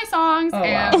through all my songs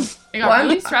and it got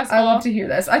really stressful. I love to hear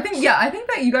this. I think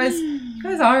that you guys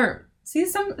are... See,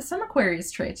 some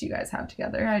Aquarius traits you guys have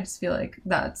together. I just feel like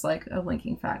that's like a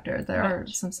linking factor. There are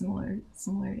some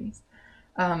similarities.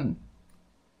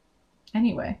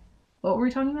 Anyway, what were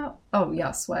we talking about? Oh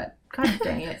yeah, sweat. God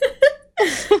dang it.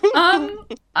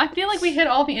 I feel like we hit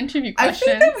all the interview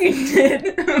questions. I think that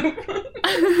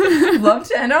we did. Love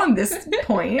to end on this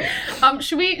point.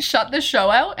 Should we shut the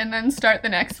show out and then start the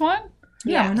next one?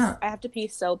 Yeah, why not? I have to pee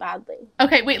so badly.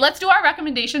 Okay, wait, let's do our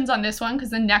recommendations on this one because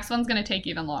the next one's going to take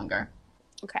even longer.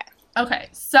 Okay,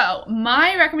 so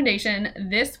my recommendation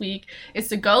this week is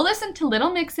to go listen to Little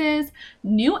Mix's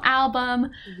new album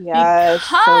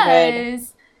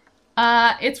because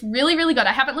it's really, really good.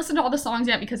 I haven't listened to all the songs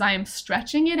yet because I am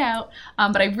stretching it out,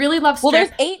 but I really love Strip. Well,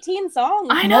 there's 18 songs.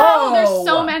 I know, there's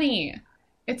so many.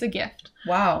 It's a gift.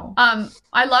 Wow.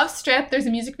 I love Strip. There's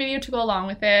a music video to go along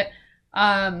with it.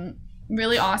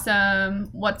 Really awesome.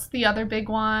 What's the other big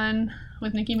one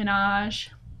with Nicki Minaj?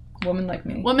 Woman Like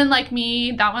Me. Woman Like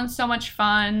Me. That one's so much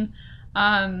fun.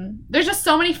 There's just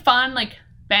so many fun, like,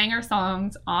 banger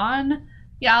songs on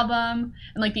the album.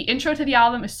 And, like, the intro to the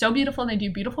album is so beautiful. And they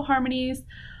do beautiful harmonies.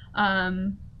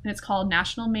 And it's called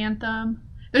National Manthem.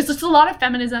 There's just a lot of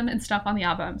feminism and stuff on the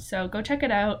album. So go check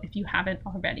it out if you haven't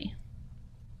already.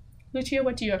 Lucia,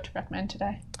 what do you have to recommend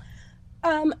today?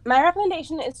 My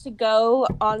recommendation is to go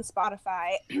on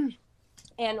Spotify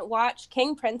and watch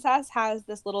King Princess has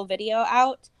this little video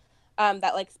out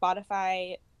that like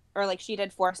Spotify or like she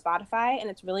did for Spotify, and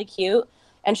it's really cute.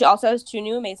 And she also has 2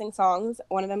 new amazing songs.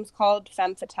 One of them's called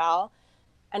Femme Fatale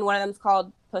and one of them's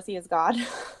called Pussy is God.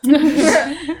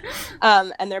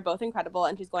 And they're both incredible,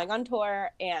 and she's going on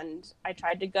tour, and I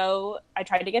tried to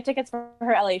get tickets for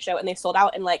her LA show and they sold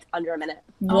out in like under a minute.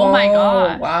 Whoa, oh my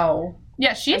god. Wow.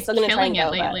 Yeah, she's killing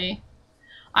it lately.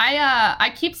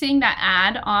 I keep seeing that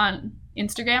ad on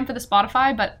Instagram for the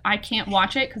Spotify, but I can't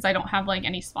watch it because I don't have like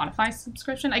any Spotify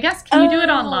subscription. I guess can you do it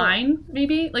online?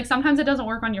 Maybe like sometimes it doesn't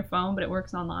work on your phone, but it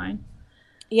works online.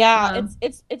 Yeah,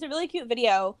 it's a really cute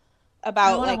video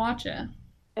about. I want to like, watch it.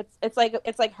 It's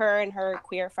like her and her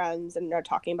queer friends, and they're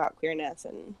talking about queerness,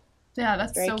 and yeah,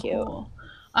 that's very so cute. Cool.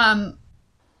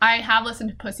 I have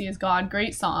listened to Pussy is God.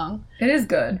 Great song. It is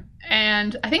good.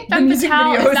 And I think Femme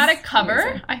Fatale, is that a cover?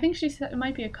 Amazing. I think she said it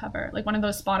might be a cover, like one of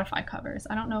those Spotify covers.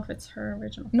 I don't know if it's her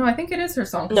original. No, I think it is her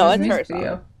song. No, it's her music song.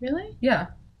 video. Really? Yeah.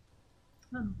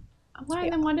 Oh.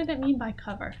 Then what did it mean by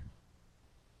cover?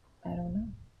 I don't know.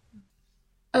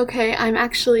 Okay, I'm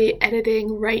actually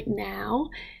editing right now,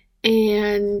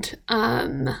 and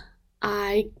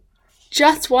I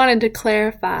just wanted to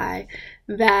clarify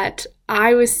that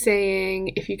I was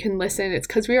saying, if you can listen, it's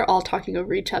because we are all talking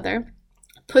over each other.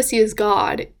 Pussy is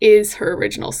God is her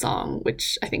original song,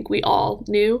 which I think we all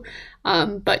knew.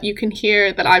 But you can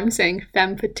hear that I'm saying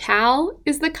Femme Fatale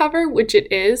is the cover, which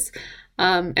it is.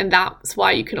 And that's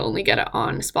why you can only get it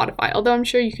on Spotify, although I'm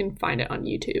sure you can find it on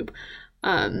YouTube.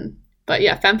 But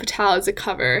yeah, Femme Fatale is a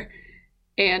cover.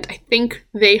 And I think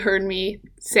they heard me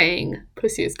saying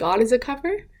Pussy is God is a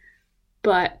cover.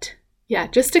 But yeah,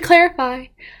 just to clarify,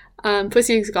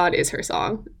 Pussy is God is her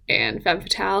song, and Femme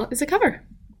Fatale is a cover.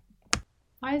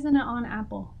 Why isn't it on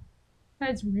Apple?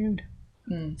 That is rude.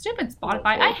 Stupid Spotify.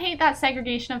 I hate that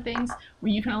segregation of things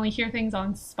where you can only hear things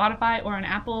on Spotify or on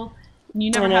Apple, and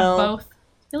you never have both.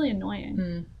 It's really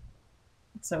annoying.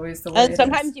 It's always the way. And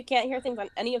sometimes you can't hear things on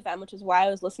any of them, which is why I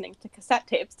was listening to cassette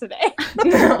tapes today.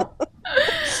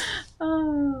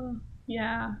 Oh,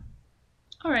 yeah.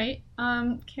 All right.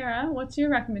 Kara, what's your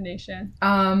recommendation?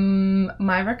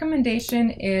 My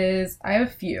recommendation is, I have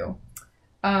a few.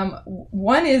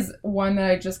 One is one that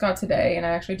I just got today, and I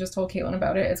actually just told Caitlin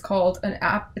about it. It's called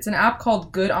it's an app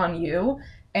called Good on You,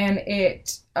 and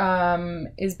it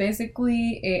is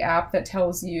basically a app that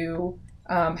tells you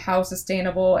how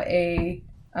sustainable a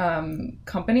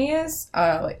company is.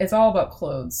 It's all about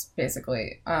clothes,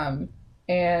 basically.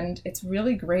 And it's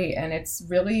really great, and it's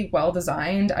really well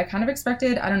designed. I kind of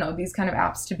expected, I don't know, these kind of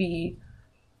apps to be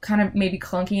kind of maybe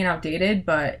clunky and outdated,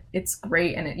 but it's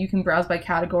great, and you can browse by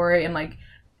category and like,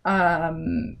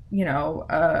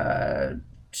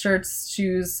 shirts,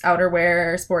 shoes,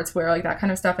 outerwear, sportswear, like that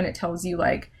kind of stuff, and it tells you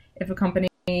like if a company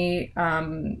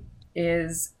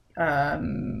is what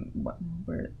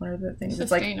are the things?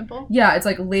 Sustainable. It's like it's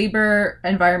like labor,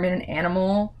 environment, and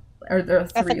animal. Or the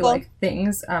 3 Ethical. like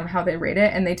things, how they rate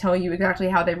it, and they tell you exactly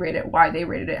how they rate it, why they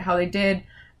rated it, how they did,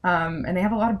 and they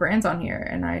have a lot of brands on here,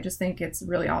 and I just think it's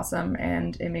really awesome,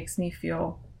 and it makes me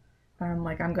feel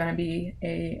like I'm gonna be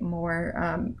a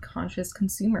more conscious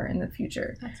consumer in the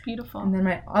future. That's beautiful. And then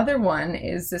my other one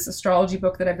is this astrology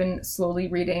book that I've been slowly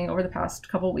reading over the past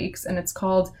couple weeks, and it's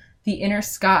called The Inner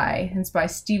Sky, and it's by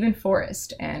Stephen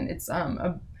Forrest, and it's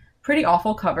a pretty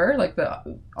awful cover. Like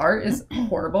the art is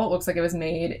horrible. It looks like it was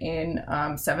made in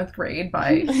 7th grade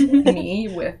by me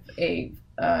with a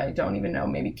I don't even know,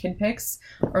 maybe kid pics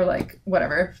or like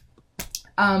whatever.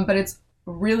 But it's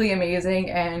really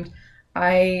amazing, and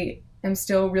I am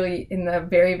still really in the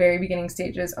very, very beginning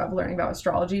stages of learning about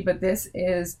astrology, but this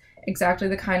is exactly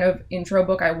the kind of intro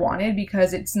book I wanted,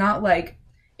 because it's not like,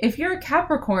 if you're a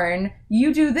Capricorn,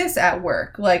 you do this at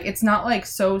work. Like, it's not like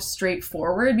so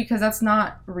straightforward, because that's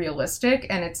not realistic,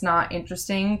 and it's not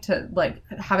interesting to like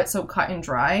have it so cut and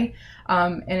dry.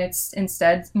 And it's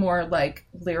instead more like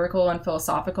lyrical and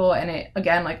philosophical. And it,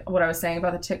 again, like what I was saying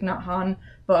about the Thich Nhat Hanh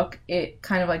book, it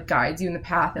kind of like guides you in the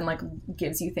path and like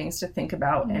gives you things to think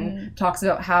about, and talks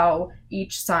about how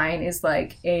each sign is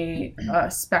like a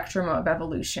spectrum of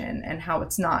evolution, and how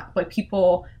it's not like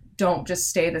people don't just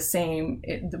stay the same.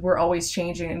 We're always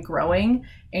changing and growing.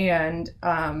 And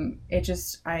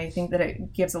I think that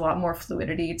it gives a lot more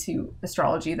fluidity to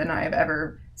astrology than I've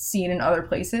ever seen in other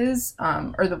places,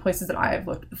 or the places that I've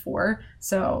looked before.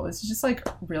 So it's just like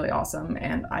really awesome.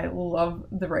 And I love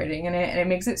the writing in it, and it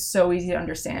makes it so easy to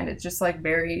understand. It's just like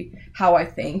very how I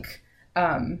think.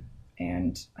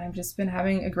 And I've just been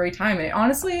having a great time. And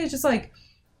honestly, it's just like,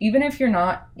 even if you're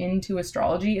not into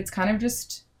astrology, it's kind of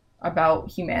just about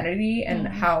humanity and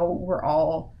how we're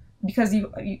all, because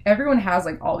everyone has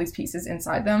like all these pieces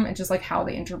inside them, and just like how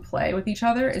they interplay with each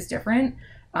other is different.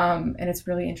 And it's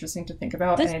really interesting to think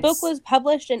about. This book was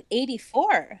published in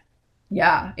 1984.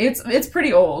 Yeah, it's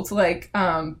pretty old, like,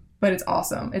 but it's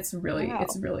awesome. It's really,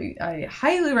 I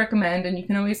highly recommend, and you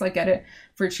can always like get it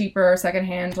for cheaper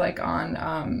secondhand, like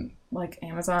on like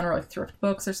Amazon or like thrift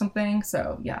books or something.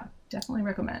 So yeah, definitely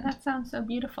recommend. That sounds so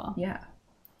beautiful. Yeah.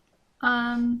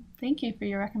 Thank you for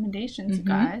your recommendations, you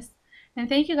guys. And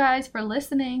thank you guys for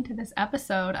listening to this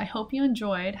episode. I hope you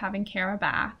enjoyed having Kara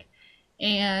back.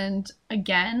 And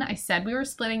again, I said we were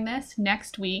splitting this.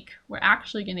 Next week, we're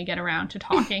actually going to get around to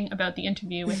talking about the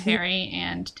interview with Harry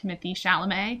and Timothée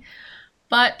Chalamet.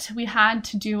 But we had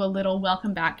to do a little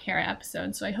welcome back Kara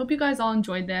episode. So I hope you guys all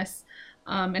enjoyed this.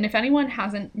 And if anyone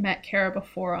hasn't met Kara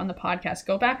before on the podcast,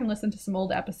 go back and listen to some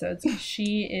old episodes.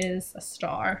 She is a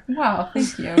star. Wow,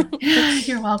 thank you.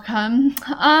 You're welcome.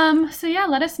 So yeah,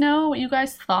 let us know what you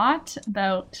guys thought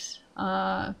about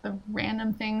the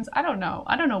random things. I don't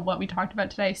know what we talked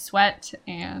about today. Sweat,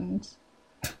 and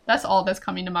that's all that's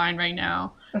coming to mind right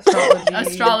now.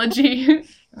 Astrology.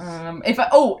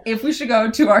 If we should go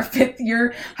to our 5th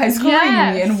year high school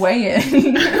reunion, weigh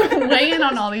in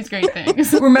on all these great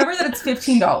things. Remember that it's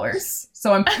 $15,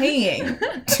 so I'm paying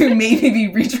to maybe be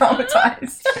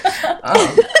re-traumatized.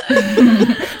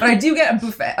 But I do get a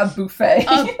buffet.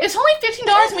 It's only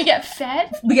 $15 and we get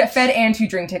fed? We get fed and 2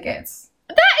 drink tickets.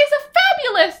 That is a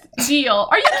fabulous deal.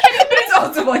 Are you kidding me? It's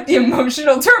also like the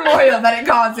emotional turmoil that it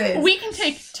causes. We can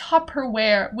take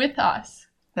Tupperware with us.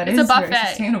 It's a buffet. Very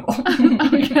sustainable.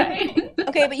 Okay.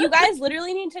 Okay, but you guys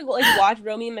literally need to like watch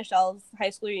Romy and Michelle's high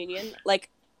school reunion like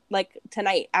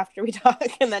tonight after we talk,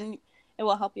 and then it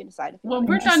will help you decide. When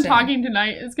we're done talking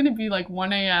tonight, it's gonna be like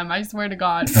 1 a.m. I swear to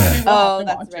God. Oh,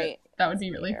 that's right. That would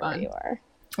be really fun. You are.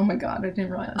 Oh my God, I didn't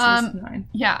realize it was 9.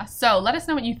 Yeah, so let us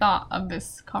know what you thought of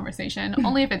this conversation,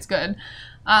 only if it's good.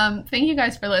 Thank you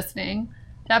guys for listening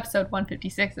to episode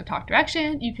 156 of Talk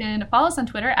Direction. You can follow us on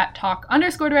Twitter at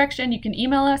talk_direction. You can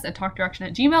email us at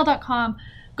talkdirection@gmail.com.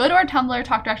 Go to our Tumblr,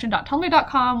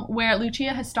 talkdirection.tumblr.com, where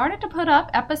Lucia has started to put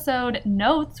up episode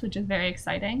notes, which is very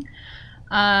exciting.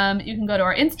 You can go to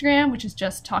our Instagram, which is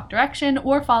just Talk Direction,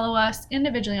 or follow us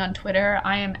individually on Twitter.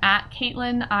 I am at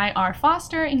Caitlin IR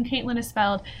Foster, and Caitlin is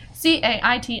spelled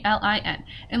Caitlin.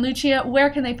 And Lucia, where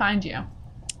can they find you?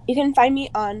 You can find me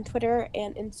on Twitter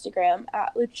and Instagram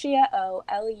at LuciaO,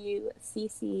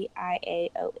 LUCCIAOH.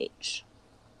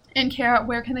 And Kara,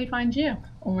 where can they find you?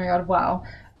 Oh my God, wow.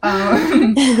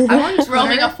 I'm on Twitter.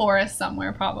 Roaming a forest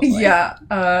somewhere, probably. Yeah.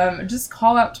 Just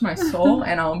call out to my soul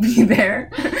and I'll be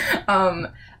there.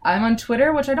 I'm on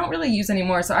Twitter, which I don't really use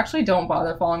anymore, so actually don't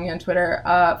bother following me on Twitter.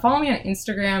 Follow me on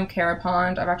Instagram, Kara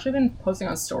Pond. I've actually been posting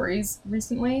on stories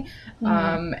recently.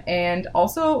 And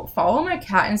also follow my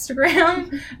cat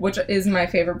Instagram, which is my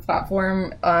favorite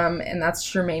platform, and that's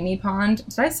Shermamie Pond.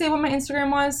 Did I say what my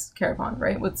Instagram was? Kara Pond,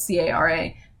 right? With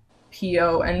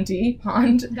CARAPOND,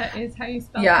 Pond. That is how you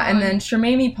spell it. Yeah, and then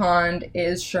Shermamie Pond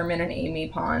is Sherman and Amy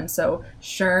Pond. So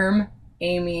Sherm,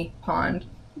 Amy, Pond.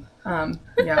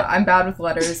 Yeah, I'm bad with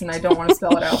letters and I don't want to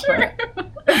spell it out, but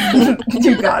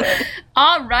you got it.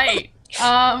 All right.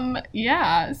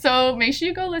 Yeah, so make sure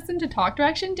you go listen to Talk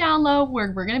Direction Download,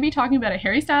 where we're going to be talking about a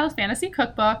Harry Styles fantasy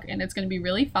cookbook, and it's going to be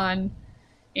really fun.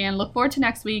 And look forward to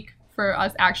next week for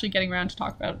us actually getting around to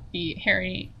talk about the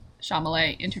Harry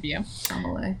Chalamet interview.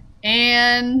 Chalamet.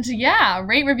 And yeah,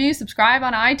 rate, review, subscribe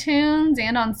on iTunes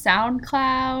and on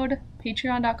SoundCloud,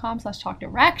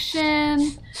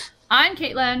 patreon.com/talkdirection. I'm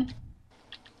Caitlin.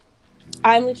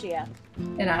 I'm Lucia.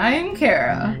 And I'm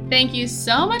Kara. Thank you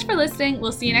so much for listening.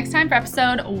 We'll see you next time for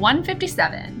episode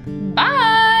 157.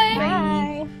 Bye!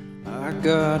 Bye! I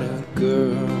got a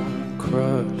girl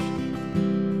crush.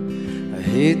 I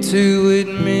hate to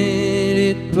admit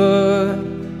it, but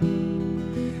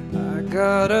I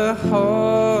got a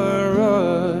heart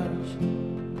rush.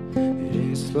 It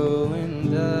ain't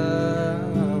slowing down.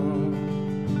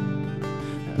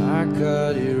 I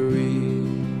got it real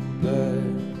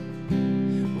bad.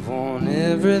 Want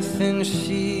everything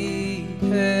she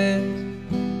has.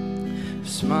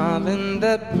 Smiling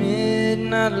that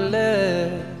midnight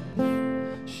laugh.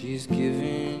 She's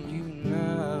giving